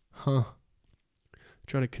 Huh.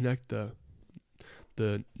 Trying to connect the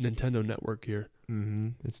Nintendo network here. Mm-hmm.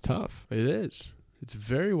 It's tough. It is. It's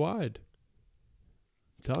very wide.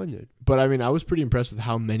 I'm telling you. But I mean, I was pretty impressed with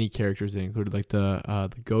how many characters they included. Like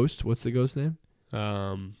the ghost. What's the ghost name?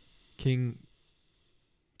 King.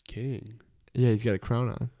 Yeah, he's got a crown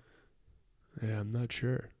on. Yeah, I'm not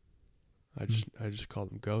sure. I just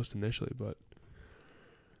called him Ghost initially, but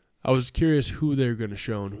I was curious who they were going to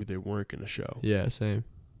show and who they weren't going to show. Yeah, same.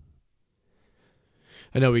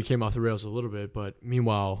 I know we came off the rails a little bit, but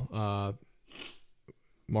meanwhile,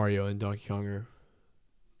 Mario and Donkey Kong are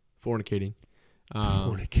fornicating.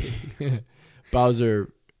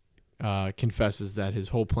 Bowser confesses that his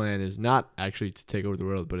whole plan is not actually to take over the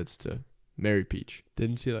world, but it's to marry Peach.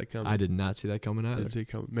 Didn't see that coming. I did not see that coming either. Didn't see it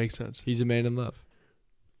coming. Makes sense. He's a man in love.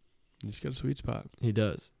 He's got a sweet spot. He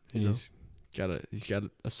does, and You know? he's got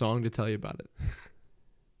a song to tell you about it.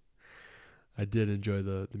 I did enjoy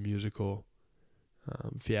the musical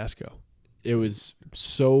Fiasco. it was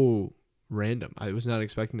so random. I was not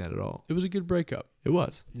expecting that at all. It was a good breakup. It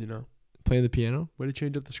was. You know, Playing the piano? way to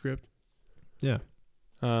change up the script. Yeah.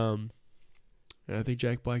 And I think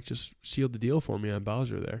Jack Black just sealed the deal for me on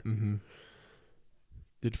Bowser there. Mm-hmm.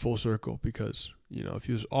 Did full circle because, you know, if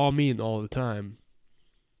he was all mean all the time,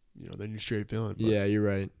 you know, then you're straight villain. But Yeah, you're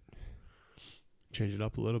right. change it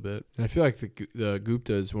up a little bit. And I feel like the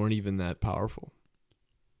Guptas weren't even that powerful.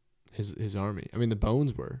 His army. I mean, the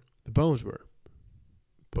Bones were, The Bones were.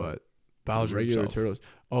 but Bowser regular himself. turtles.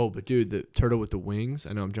 Oh, but dude, the turtle with the wings.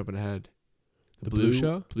 I know I'm jumping ahead. The blue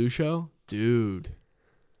shell? Blue shell, dude.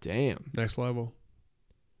 Damn, Next level.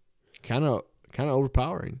 kind of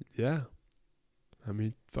overpowering. Yeah. I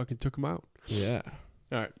mean, fucking took him out. Yeah.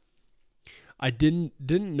 All right. I didn't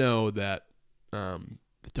know that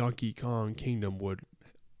the Donkey Kong Kingdom would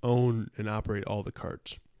own and operate all the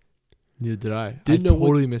carts. Neither did I. Didn't I know what-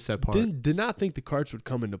 totally missed that part. Did not think the carts would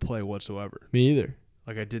come into play whatsoever. Me either.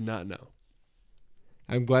 Like, I did not know.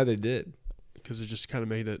 I'm glad they did. Because it just kind of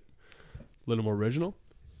made it a little more original.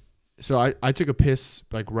 So I took a piss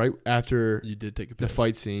like right after You did take a the piss.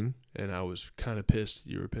 fight scene. And I was kind of pissed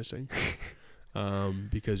you were pissing.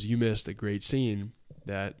 Because you missed a great scene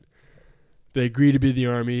that they agree to be the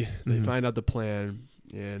army. They Mhm. find out the plan.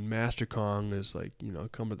 And Master Kong is like, you know,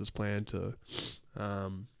 come with this plan to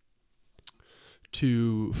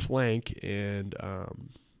flank and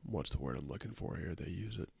what's the word I'm looking for here? They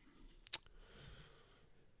use it.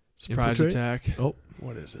 Surprise Infiltrate? attack. Oh.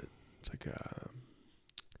 What is it? It's like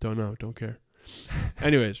don't know, don't care.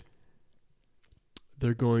 Anyways,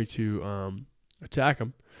 they're going to attack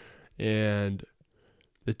him, and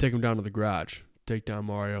they take him down to the garage. Take down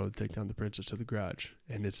Mario, take down the princess to the garage,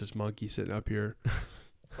 and it's this monkey sitting up here.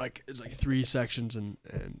 Like it's like 3 sections, and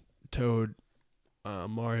Toad,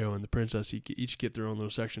 Mario, and the princess each get their own little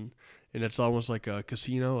section, and it's almost like a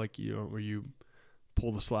casino, like you know where you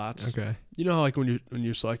pull the slots. Okay. You know how like when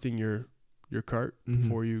you're selecting your cart Mhm.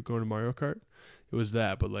 before you go to Mario Kart, it was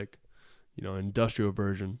that, but like you know industrial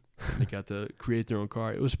version. They got to create their own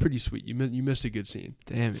car. It was pretty sweet. You missed a good scene.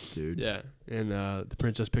 Damn it, dude. Yeah, and the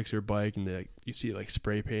princess picks her bike, and you see it like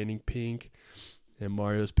spray painting pink, and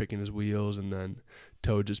Mario's picking his wheels, and then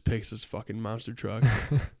Toad just picks his fucking monster truck.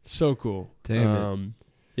 So cool. Damn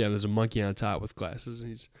it. Yeah, there's a monkey on top with glasses,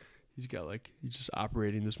 and he's just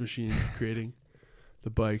operating this machine, creating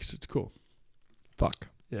the bikes. It's cool. Fuck.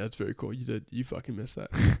 Yeah, it's very cool. You fucking missed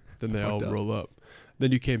that. Then they all Fucked up. roll up.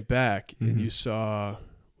 Then you came back and Mhm. you saw.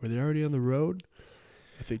 Were they already on the road?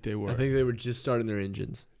 I think they were. I think they were just starting their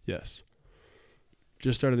engines. Yes.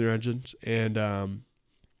 Just started their engines, and I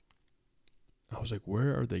was like,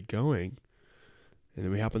 "Where are they going?" And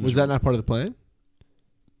then we happened. Was that not part of the plan?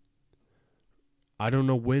 I don't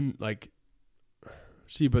know when. Like,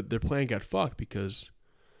 see, but their plan got fucked because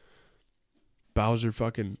Bowser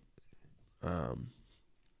fucking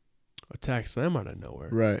attacks them out of nowhere.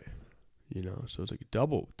 Right. You know, so it's like a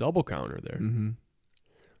double counter there. Mm-hmm.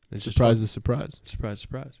 It's just Surprise the surprise. Surprise,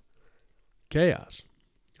 surprise. Chaos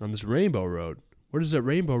on this rainbow road. Where does that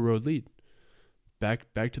rainbow road lead? Back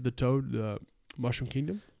to the Toad, the Mushroom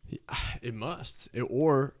Kingdom? It must. I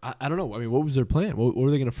don't know. I mean, what was their plan? What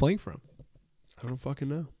were they going to flank from? I don't fucking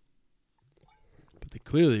know. But they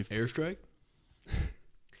clearly... Airstrike?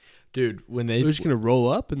 Dude, when They're just going to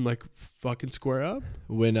roll up and, like, fucking square up?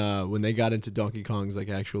 when they got into Donkey Kong's, like,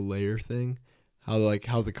 actual layer thing, how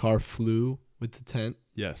the car flew with the tent,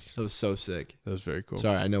 Yes. that was so sick. That was very cool.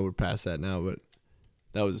 Sorry, I know we're past that now, but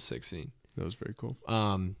that was a sick scene. That was very cool.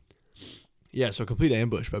 Yeah, so complete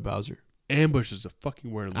ambush by Bowser. Ambush is the fucking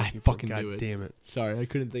word I'm I looking for. fucking God knew it. damn it. Sorry, I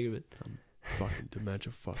couldn't think of it. Fucking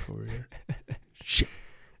dementia fuck over here. Shit.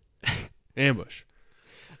 Ambush.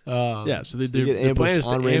 Yeah, so they their get plan ambushed is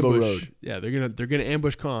to on Rainbow ambush. Road. Yeah, they're gonna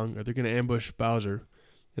ambush Kong, or they're gonna ambush Bowser,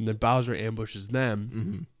 and then Bowser ambushes them.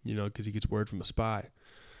 Mm-hmm. You know, because he gets word from a spy.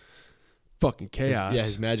 Fucking chaos.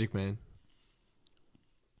 His magic man.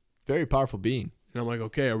 Very powerful being. And I'm like,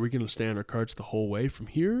 okay, are we gonna stay on our carts the whole way from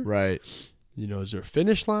here? Right. You know, is there a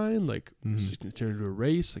finish line? Like, is Mhm. it gonna turn into a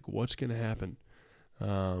race? Like, what's gonna happen?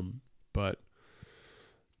 But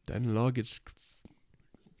then it all gets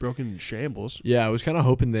broken into shambles. Yeah, I was kind of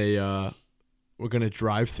hoping they were going to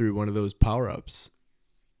drive through one of those power-ups.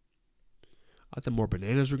 I thought more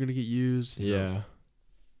bananas were gonna get used. you know.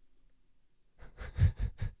 Yeah.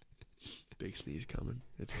 Big sneeze coming.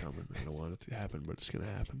 It's coming. I don't want it to happen, but it's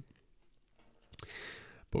gonna happen.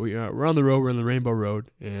 But we're on the road. We're on the Rainbow Road,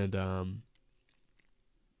 and then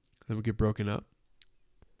we get broken up.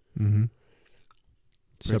 Mm-hmm.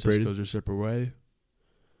 Princess Separated. goes her separate way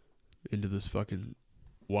into this fucking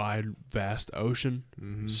wide, vast ocean.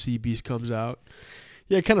 Mm-hmm. Sea beast comes out.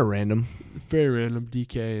 Yeah, kind of random. very random.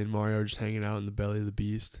 DK and Mario are just hanging out in the belly of the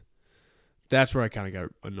beast. That's where I kind of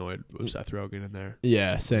got annoyed with Seth Rogen in there.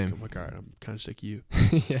 Yeah, same. I'm like, all right, I'm kind of sick of you.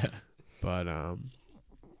 Yeah. But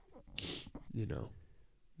you know,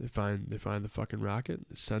 they find the fucking rocket,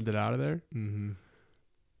 send it out of there. Mm-hmm.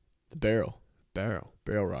 The barrel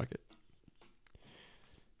rocket.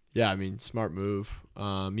 Yeah, I mean, smart move.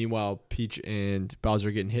 Meanwhile, Peach and Bowser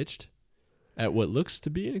are getting hitched at what looks to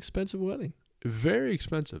be an expensive wedding. Very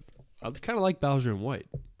expensive. I kind of like Bowser in white.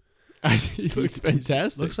 He looks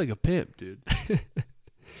fantastic. Looks like a pimp, dude.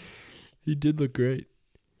 He did look great.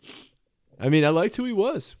 I mean, I liked who he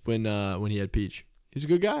was when he had Peach. He's a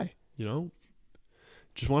good guy. You know,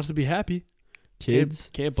 just wants to be happy. Kids,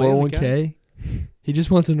 can't blame the guy. 401k. He just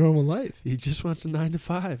wants a normal life. He just wants a 9 to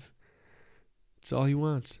 5. That's all he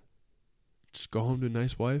wants. Just go home to a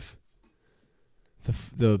nice wife.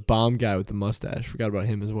 The bomb guy with the mustache. Forgot about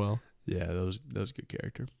him as well. Yeah, that was a good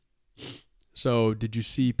character. So, did you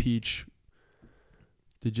see Peach?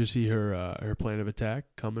 Did you see her plan of attack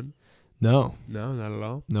coming? No. No, not at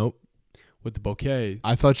all. Nope. With the bouquet.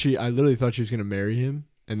 I literally thought she was gonna marry him,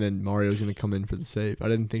 and then Mario was gonna come in for the save. I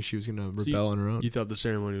didn't think she was gonna rebel on her own. You thought the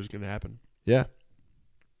ceremony was going to happen? Yeah.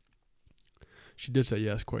 She did say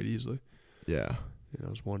yes quite easily. Yeah. And I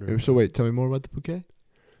was wondering. So wait, tell me more about the bouquet.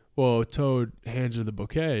 Well, Toad hands her the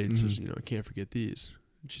bouquet and Mhm. says, I can't forget these.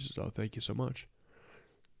 And she says, oh, thank you so much.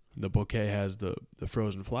 And the bouquet has the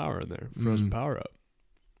frozen flower in there, frozen power up.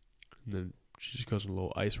 And then she just goes on a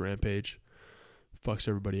little ice rampage, fucks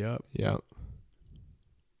everybody up. Yeah.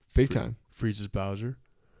 Big time. Freezes Bowser.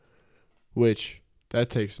 Which, that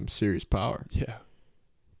takes some serious power. Yeah.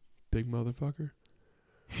 Big motherfucker.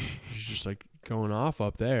 She's just like going off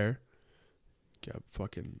up there. Got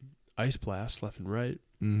fucking ice blasts left and right.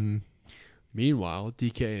 Mm-hmm. Meanwhile,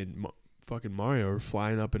 DK and fucking Mario are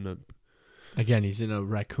flying up in a... Again, he's in a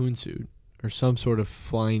raccoon suit or some sort of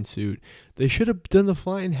flying suit. They should have done the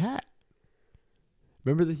flying hat.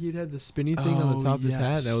 Remember that he'd had the spinny thing on the top of his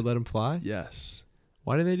hat that would let him fly? Yes.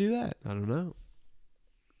 Why did they do that? I don't know.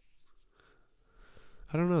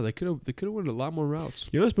 They could have went a lot more routes.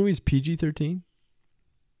 You know this movie's PG-13?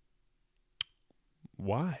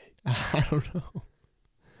 Why? I don't know.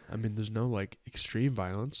 I mean, there's no like extreme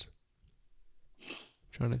violence. I'm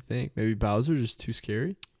trying to think. Maybe Bowser just too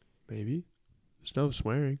scary? Maybe. There's no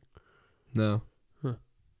swearing. No.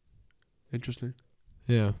 Interesting.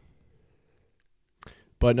 Yeah.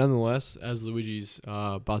 But nonetheless, as Luigi's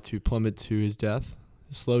about to plummet to his death,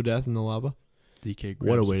 slow death in the lava. DK.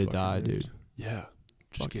 What a grabs way the to fucking die, reins. dude. Yeah.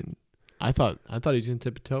 Just Fucking. I thought he was gonna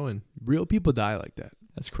tip a toe in. real people die like that.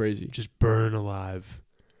 That's crazy. Just burn alive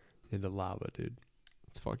in the lava, dude.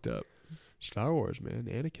 It's fucked up. Star Wars, man.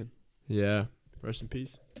 Anakin. Yeah. Rest in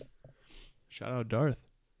peace. Shout out Darth.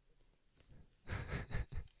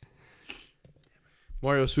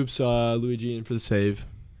 Mario swoops Luigi in for the save.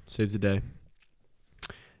 Saves the day.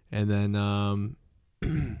 And then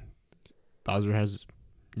Bowser has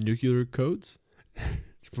nuclear codes.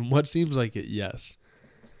 From what seems like it, yes.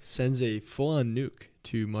 Sends a full-on nuke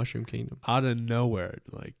to Mushroom Kingdom. Out of nowhere,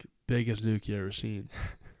 like biggest nuke you ever seen.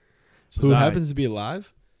 Who happens to be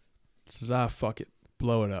alive? Says, fuck it.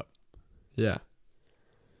 Blow it up. Yeah.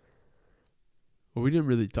 Well, we didn't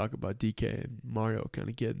really talk about DK and Mario kind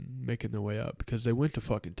of making their way up because they went to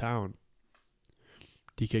fucking town.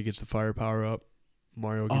 DK gets the firepower up.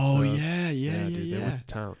 Mario gets dude, They went to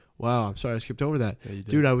town. Wow, I'm sorry I skipped over that. Yeah, you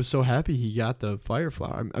did. Dude, I was so happy he got the fire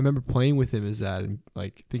flower. I remember playing with him as that and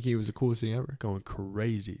like thinking it was the coolest thing ever. Going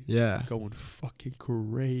crazy. Yeah. Going fucking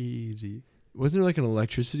crazy. Wasn't there like an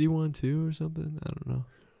electricity one too or something? I don't know.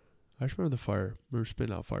 I just remember the fire. We were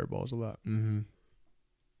spitting out fireballs a lot. Mm-hmm.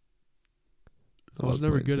 I was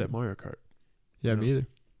never good at Mario Kart. Yeah, you know? me either.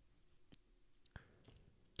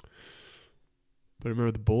 But I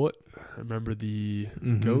remember the bullet. I remember the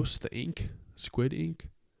ghost, the ink, squid ink.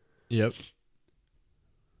 Yep.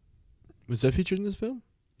 Was that featured in this film?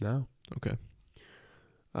 No. Okay.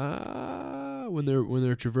 When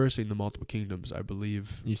they're traversing the multiple kingdoms, I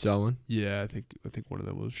believe. You saw one? Yeah, I think one of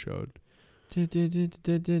them was showed.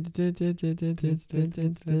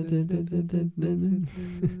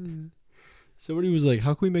 Somebody was like,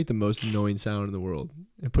 "How can we make the most annoying sound in the world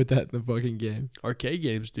and put that in the fucking game?" Arcade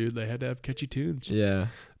games, dude. They had to have catchy tunes. Yeah.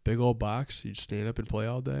 Big old box. You just stand up and play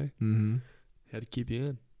all day. Mm-hmm. Had to keep you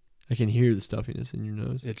in. I can hear the stuffiness in your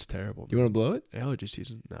nose. It's terrible. You want to blow it? Allergy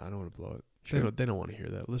season? No, I don't want to blow it. Sure. They don't want to hear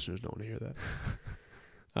that. Listeners don't want to hear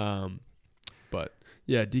that. But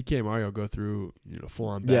yeah, DK and Mario go through full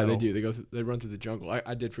on battle. Yeah, they do. They run through the jungle.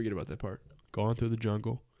 I did forget about that part. Going through the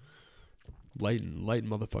jungle, lighting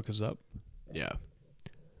motherfuckers up. Yeah.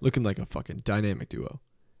 Looking like a fucking dynamic duo.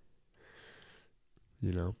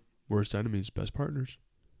 You know, worst enemies, best partners.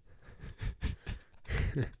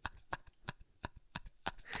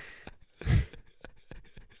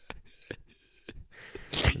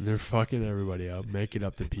 And they're fucking everybody up, making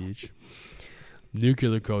up to Peach.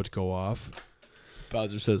 Nuclear codes go off.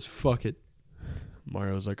 Bowser says, "Fuck it."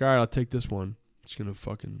 Mario's like, all right, I'll take this one. Just gonna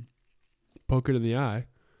fucking poke it in the eye.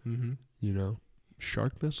 Mm-hmm. You know,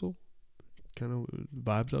 shark missile. Kind of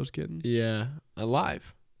vibes I was getting. Yeah,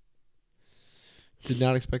 alive. Did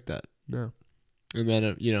not expect that. No. And then,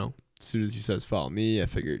 as soon as he says, "Follow me," I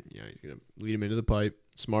figured, he's gonna lead him into the pipe.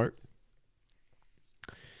 Smart.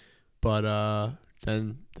 But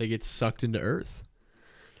then they get sucked into Earth.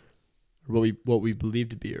 What we believe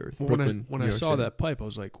to be Earth. Well, Brooklyn. when New I York saw City. that pipe, I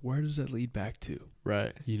was like, where does that lead back to?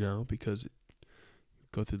 Right. You know, because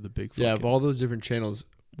go through the big Yeah, of fucking- all those different channels,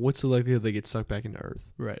 what's the likelihood they get sucked back into Earth?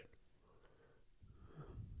 Right.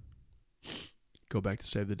 Go back to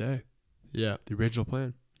save the day. Yeah. The original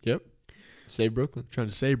plan. Yep. Save Brooklyn. Trying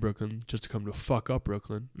to save Brooklyn just to come to fuck up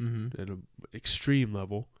Brooklyn Mm-hmm. at an extreme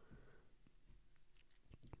level.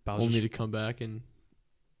 Bowser's Only to come back and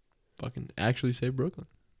fucking actually save Brooklyn.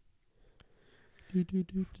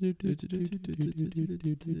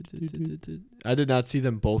 I did not see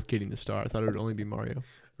them both getting the star. I thought it would only be Mario.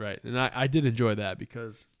 Right. And I did enjoy that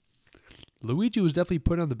because Luigi was definitely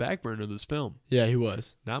put on the back burner of this film. Yeah, he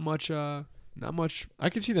was. Not much. I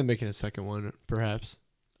could see them making a second one, perhaps.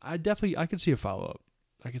 I could see a follow-up.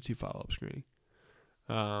 I could see follow-up screening.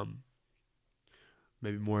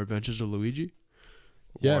 Maybe more Adventures of Luigi.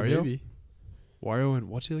 Yeah, Wario? maybe. Wario and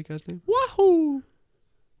what's the other guy's name? Wahoo!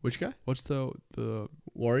 Which guy? What's the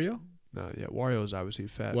Wario? no, yeah, Wario is obviously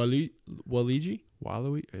fat. Waluigi? Waluigi?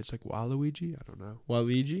 It's like Waluigi? I don't know.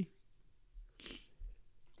 Waluigi?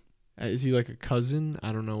 Is he like a cousin?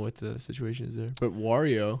 I don't know what the situation is there. But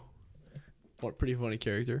Wario, pretty funny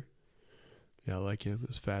character. Yeah, I like him.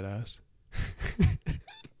 His fat ass.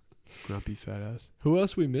 Grumpy fat ass. Who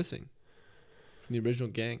else are we missing from the original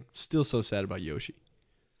gang? Still so sad about Yoshi.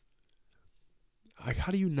 Like,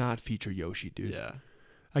 how do you not feature Yoshi, dude? Yeah.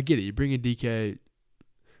 I get it. You bring in DK,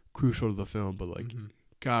 crucial to the film, but like, Mhm.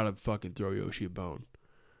 gotta fucking throw Yoshi a bone.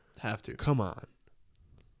 Have to. Come on.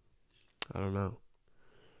 I don't know.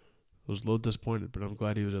 I was a little disappointed, but I'm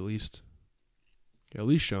glad he was at least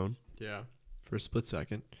shown. Yeah. For a split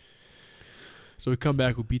second. So we come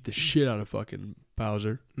back, we beat the shit out of fucking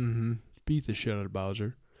Bowser. Mm-hmm. Beat the shit out of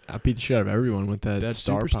Bowser. I beat the shit out of everyone with that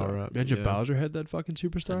star superstar. power up. Imagine Yeah. Bowser had that fucking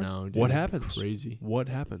superstar. No, dude, What it'd be happens? Crazy. What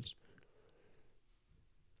happens?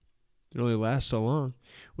 It only lasts so long.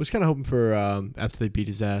 Was kind of hoping for after they beat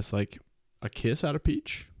his ass, like a kiss out of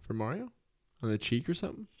Peach for Mario on the cheek or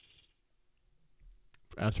something.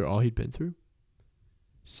 After all he'd been through,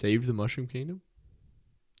 saved the Mushroom Kingdom,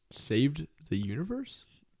 saved the universe.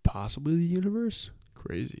 Possibly the universe,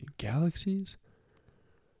 Crazy. galaxies.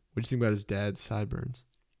 What do you think about his dad's sideburns?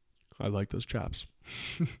 I like those chops.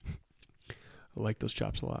 I like those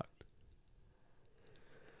chops a lot.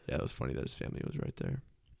 Yeah, it was funny that his family was right there.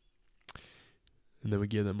 And then we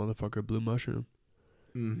gave that motherfucker a blue mushroom.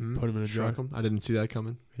 Mm-hmm. Put him in a jar. Shrunk him. I didn't see that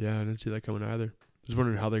coming. Yeah, I didn't see that coming either. I was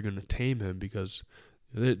wondering how they're going to tame him because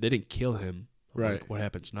they didn't kill him. I'm Right. Like, what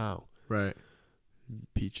happens now? Right.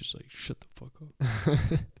 Peach is like, shut the fuck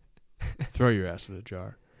up. Throw your ass in a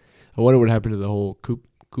jar. I wonder what happened to the whole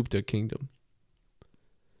Kupta Kingdom.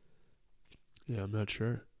 Yeah, I'm not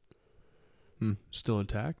sure. Hmm. Still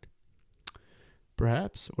intact?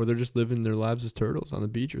 Perhaps. Or they're just living their lives as turtles on the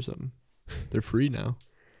beach or something. They're free now.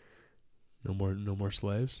 No more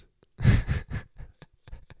slaves?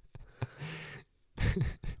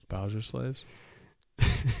 Bowser slaves?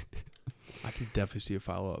 I could definitely see a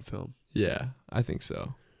follow-up film. Yeah, I think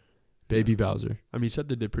so. Baby Yeah. Bowser. I mean, you said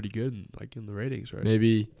they did pretty good in the ratings, right?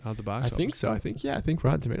 Maybe. Out the box I think office. so. I think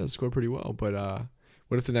Rotten Tomatoes scored pretty well. But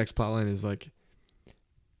what if the next plotline is like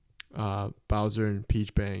Bowser and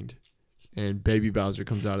Peach banged, and Baby Bowser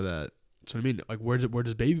comes out of that? So I mean, like, where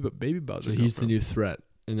does baby Bowser So come he's from? the new threat,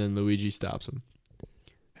 and then Luigi stops him.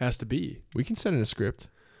 Has to be. We can send in a script.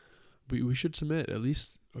 We should submit at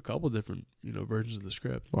least a couple different versions of the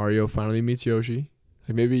script. Mario finally meets Yoshi.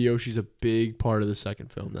 Like maybe Yoshi's a big part of the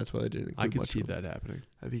second film. That's why they didn't include I could much see of him. that happening.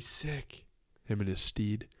 That'd be sick. Him and his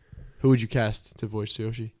steed. Who would you cast to voice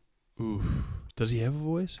Yoshi? Ooh. Does he have a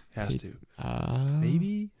voice? Has to.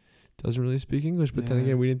 Maybe. Doesn't really speak English, but then Yeah.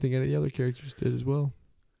 again, we didn't think any of the other characters did as well.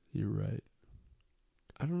 You're right.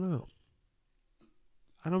 I don't know.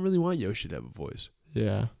 I don't really want Yoshi to have a voice.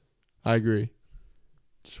 Yeah, I agree.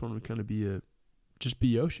 Just want him to kind of be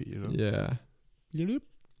Yoshi, you know? Yeah.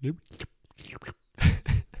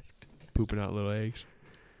 Pooping out little eggs.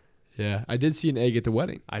 Yeah, I did see an egg at the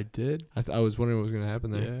wedding. I did. I was wondering what was going to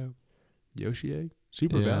happen there. Yeah. Yoshi egg.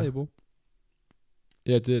 Super Yeah. valuable.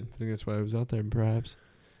 Yeah, it did. I think that's why I was out there, perhaps.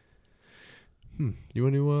 You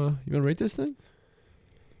want to rate this thing?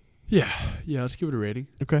 Yeah. Yeah, let's give it a rating.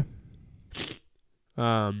 Okay.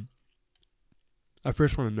 I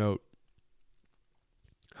first want to note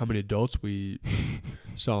how many adults we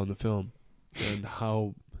saw in the film and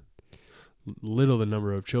how little the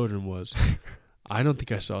number of children was. I don't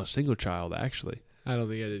think I saw a single child, actually. I don't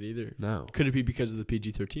think I did either. No. Could it be because of the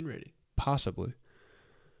PG-13 rating? Possibly.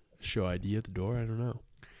 Show ID at the door? I don't know.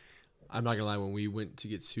 I'm not going to lie. When we went to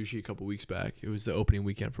get sushi a couple weeks back, it was the opening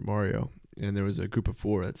weekend for Mario. And there was a group of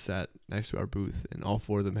 4 that sat next to our booth. And all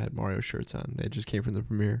 4 of them had Mario shirts on. They just came from the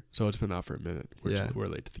premiere. So it's been out for a minute. We're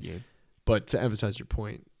late to the game. But to emphasize your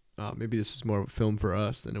point, maybe this was more of a film for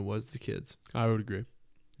us than it was the kids. I would agree.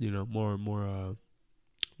 More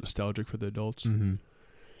nostalgic for the adults. Mm-hmm.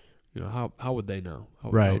 How would they know? How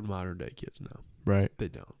Right. would modern day kids know? Right. They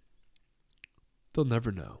don't. They'll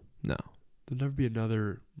never know. No. There'll never be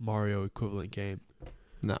another Mario equivalent game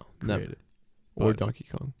No. Never. created. Or But Donkey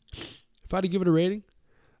Kong. if I had to give it a rating,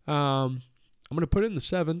 I'm going to put it in the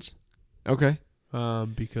 7s Okay.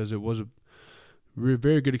 because it was a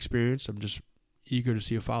very good experience. I'm just eager to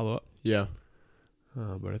see a follow-up. Yeah.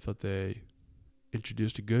 But I thought they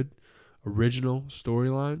introduced a good original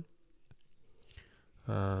storyline.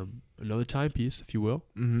 Another timepiece, if you will.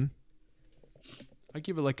 Mm-hmm. I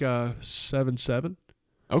give it like a 7.7.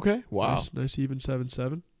 Okay. Wow. Nice even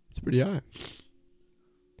 7.7. It's pretty high.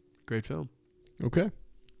 Great film. Okay.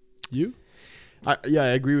 You? I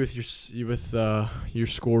agree with your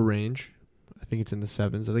score range. I think it's in the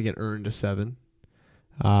 7s. I think it earned a 7.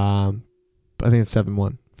 But I think it's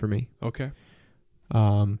 7-1 for me. Okay.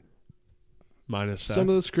 Minus Some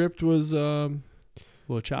of the script was a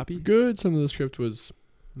little choppy. good. Some of the script was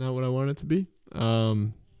not what I wanted it to be.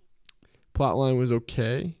 Plotline was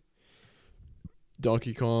okay.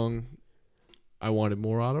 Donkey Kong, I wanted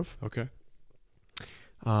more out of. Okay.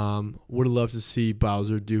 Would have loved to see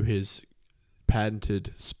Bowser do his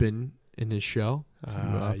patented spin in his shell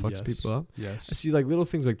to fuck yes. people up. Yes. I see like little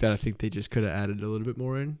things like that. I think they just could have added a little bit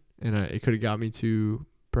more in, and it could have got me to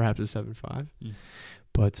perhaps a 7.5. Mm.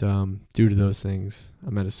 But due to those things,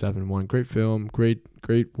 I'm at a 7-1. Great film, great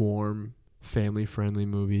warm, family friendly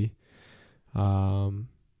movie.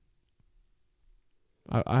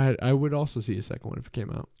 I would also see a second one if it came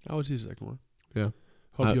out. I would see the second one. Yeah.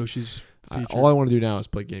 Hope Yoshi's featured. All I want to do now is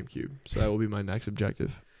play GameCube, so that will be my next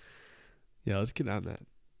objective. Yeah, let's get on that.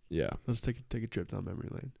 Yeah, Let's take a trip down memory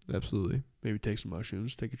lane. absolutely. Maybe take some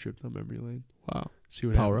mushrooms. Take a trip down memory lane. Wow. See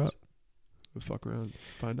what Power happens. up. We'll fuck around.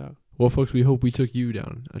 Find out. Well, folks, we hope we took you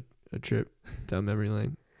down a trip down memory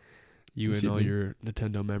lane. You To and see all me. your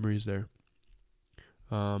Nintendo memories there.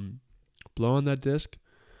 Blow on that disc.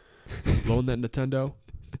 Blow on that Nintendo.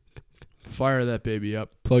 Fire that baby up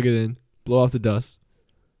Plug it in, blow off the dust.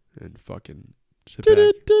 and fucking sit back.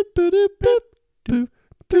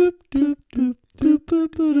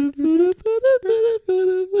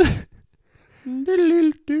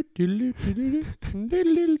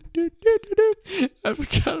 I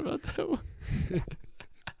forgot about that one.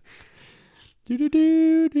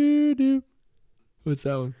 What's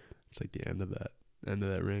that one? It's like the end of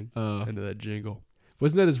that ring, end of that jingle.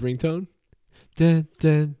 Wasn't that his ringtone? Dun,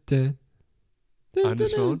 dun, dun. Dun, On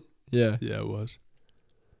his dun, dun. phone? Yeah. Yeah, it was.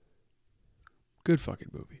 Good fucking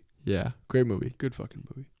movie. Yeah. Great movie. Good fucking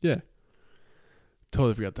movie. Yeah.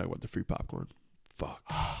 Totally forgot to talk about the free popcorn. Fuck.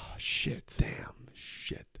 Oh, shit. Damn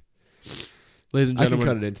shit. Ladies and I can gentlemen,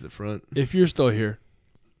 cut it into the front. if you're still here,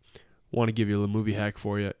 want to give you a little movie hack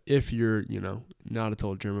for you. If you're, not a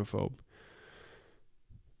total germaphobe,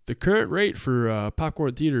 the current rate for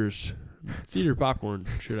popcorn theater popcorn,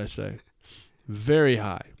 should I say, very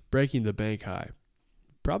high, breaking the bank high.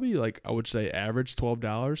 Probably I would say average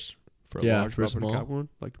 $12 for a large for a popcorn small. popcorn,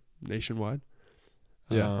 nationwide.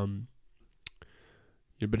 Yeah.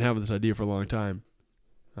 You've been having this idea for a long time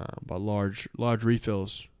about large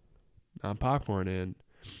refills on popcorn, and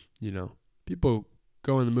people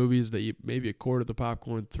go in the movies, they eat maybe a quarter of the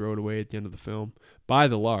popcorn, throw it away at the end of the film, buy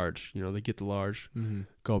the large, they get the large, Mm-hmm.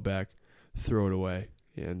 go back, throw it away,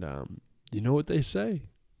 and you know what they say,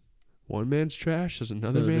 one man's trash is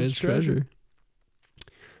another man's treasure.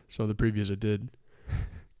 So the previews I did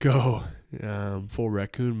go full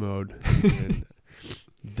raccoon mode and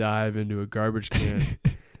dive into a garbage can,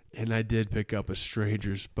 and I did pick up a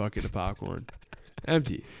stranger's bucket of popcorn.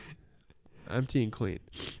 Empty and clean.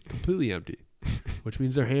 Completely empty, which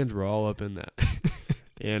means their hands were all up in that.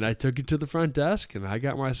 And I took it to the front desk, and I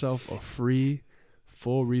got myself a free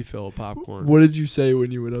full refill of popcorn. What did you say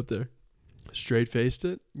when you went up there? Straight faced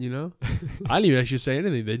it, you know. I didn't even actually say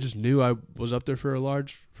anything. They just knew I was up there for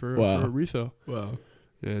for a refill. Wow.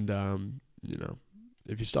 And you know,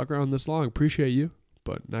 if you stuck around this long, appreciate you.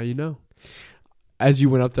 But now you know. As you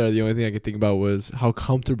went up there, the only thing I could think about was how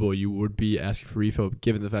comfortable you would be asking for refill,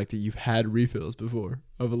 given the fact that you've had refills before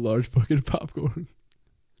of a large bucket of popcorn.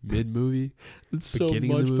 Mid movie, It's so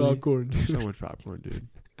beginning of much the movie. popcorn. So much popcorn, dude.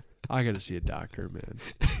 I gotta see a doctor, man.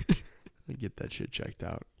 And get that shit checked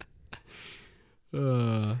out.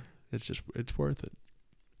 It's worth it.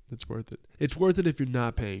 It's worth it. It's worth it if you're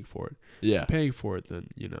not paying for it. Yeah. Paying for it, then,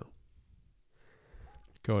 you know,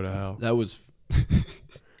 go to hell. That was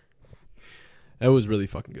that was really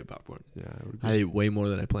fucking good popcorn. Yeah, I would I agree. ate way more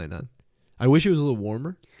than I planned on. I wish it was a little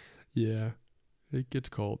warmer. Yeah, it gets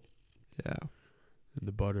cold, Yeah. and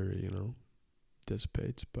the butter, you know,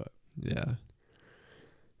 dissipates. But Yeah.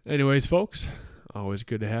 anyways, folks, always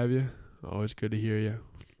good to have you. Always good to hear you.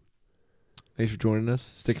 Thanks for joining us.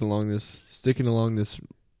 Sticking along this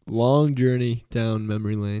long journey down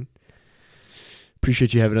memory lane.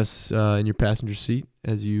 Appreciate you having us in your passenger seat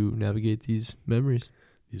as you navigate these memories.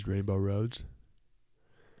 These rainbow roads.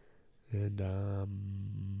 And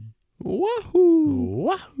Wahoo!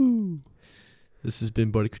 wahoo! This has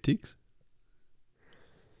been Buddy Critiques.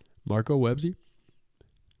 Marco Websy.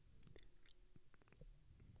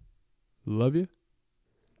 Love you.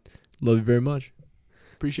 Love you very much.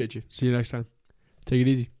 Appreciate you. See you next time. Take it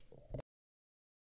easy.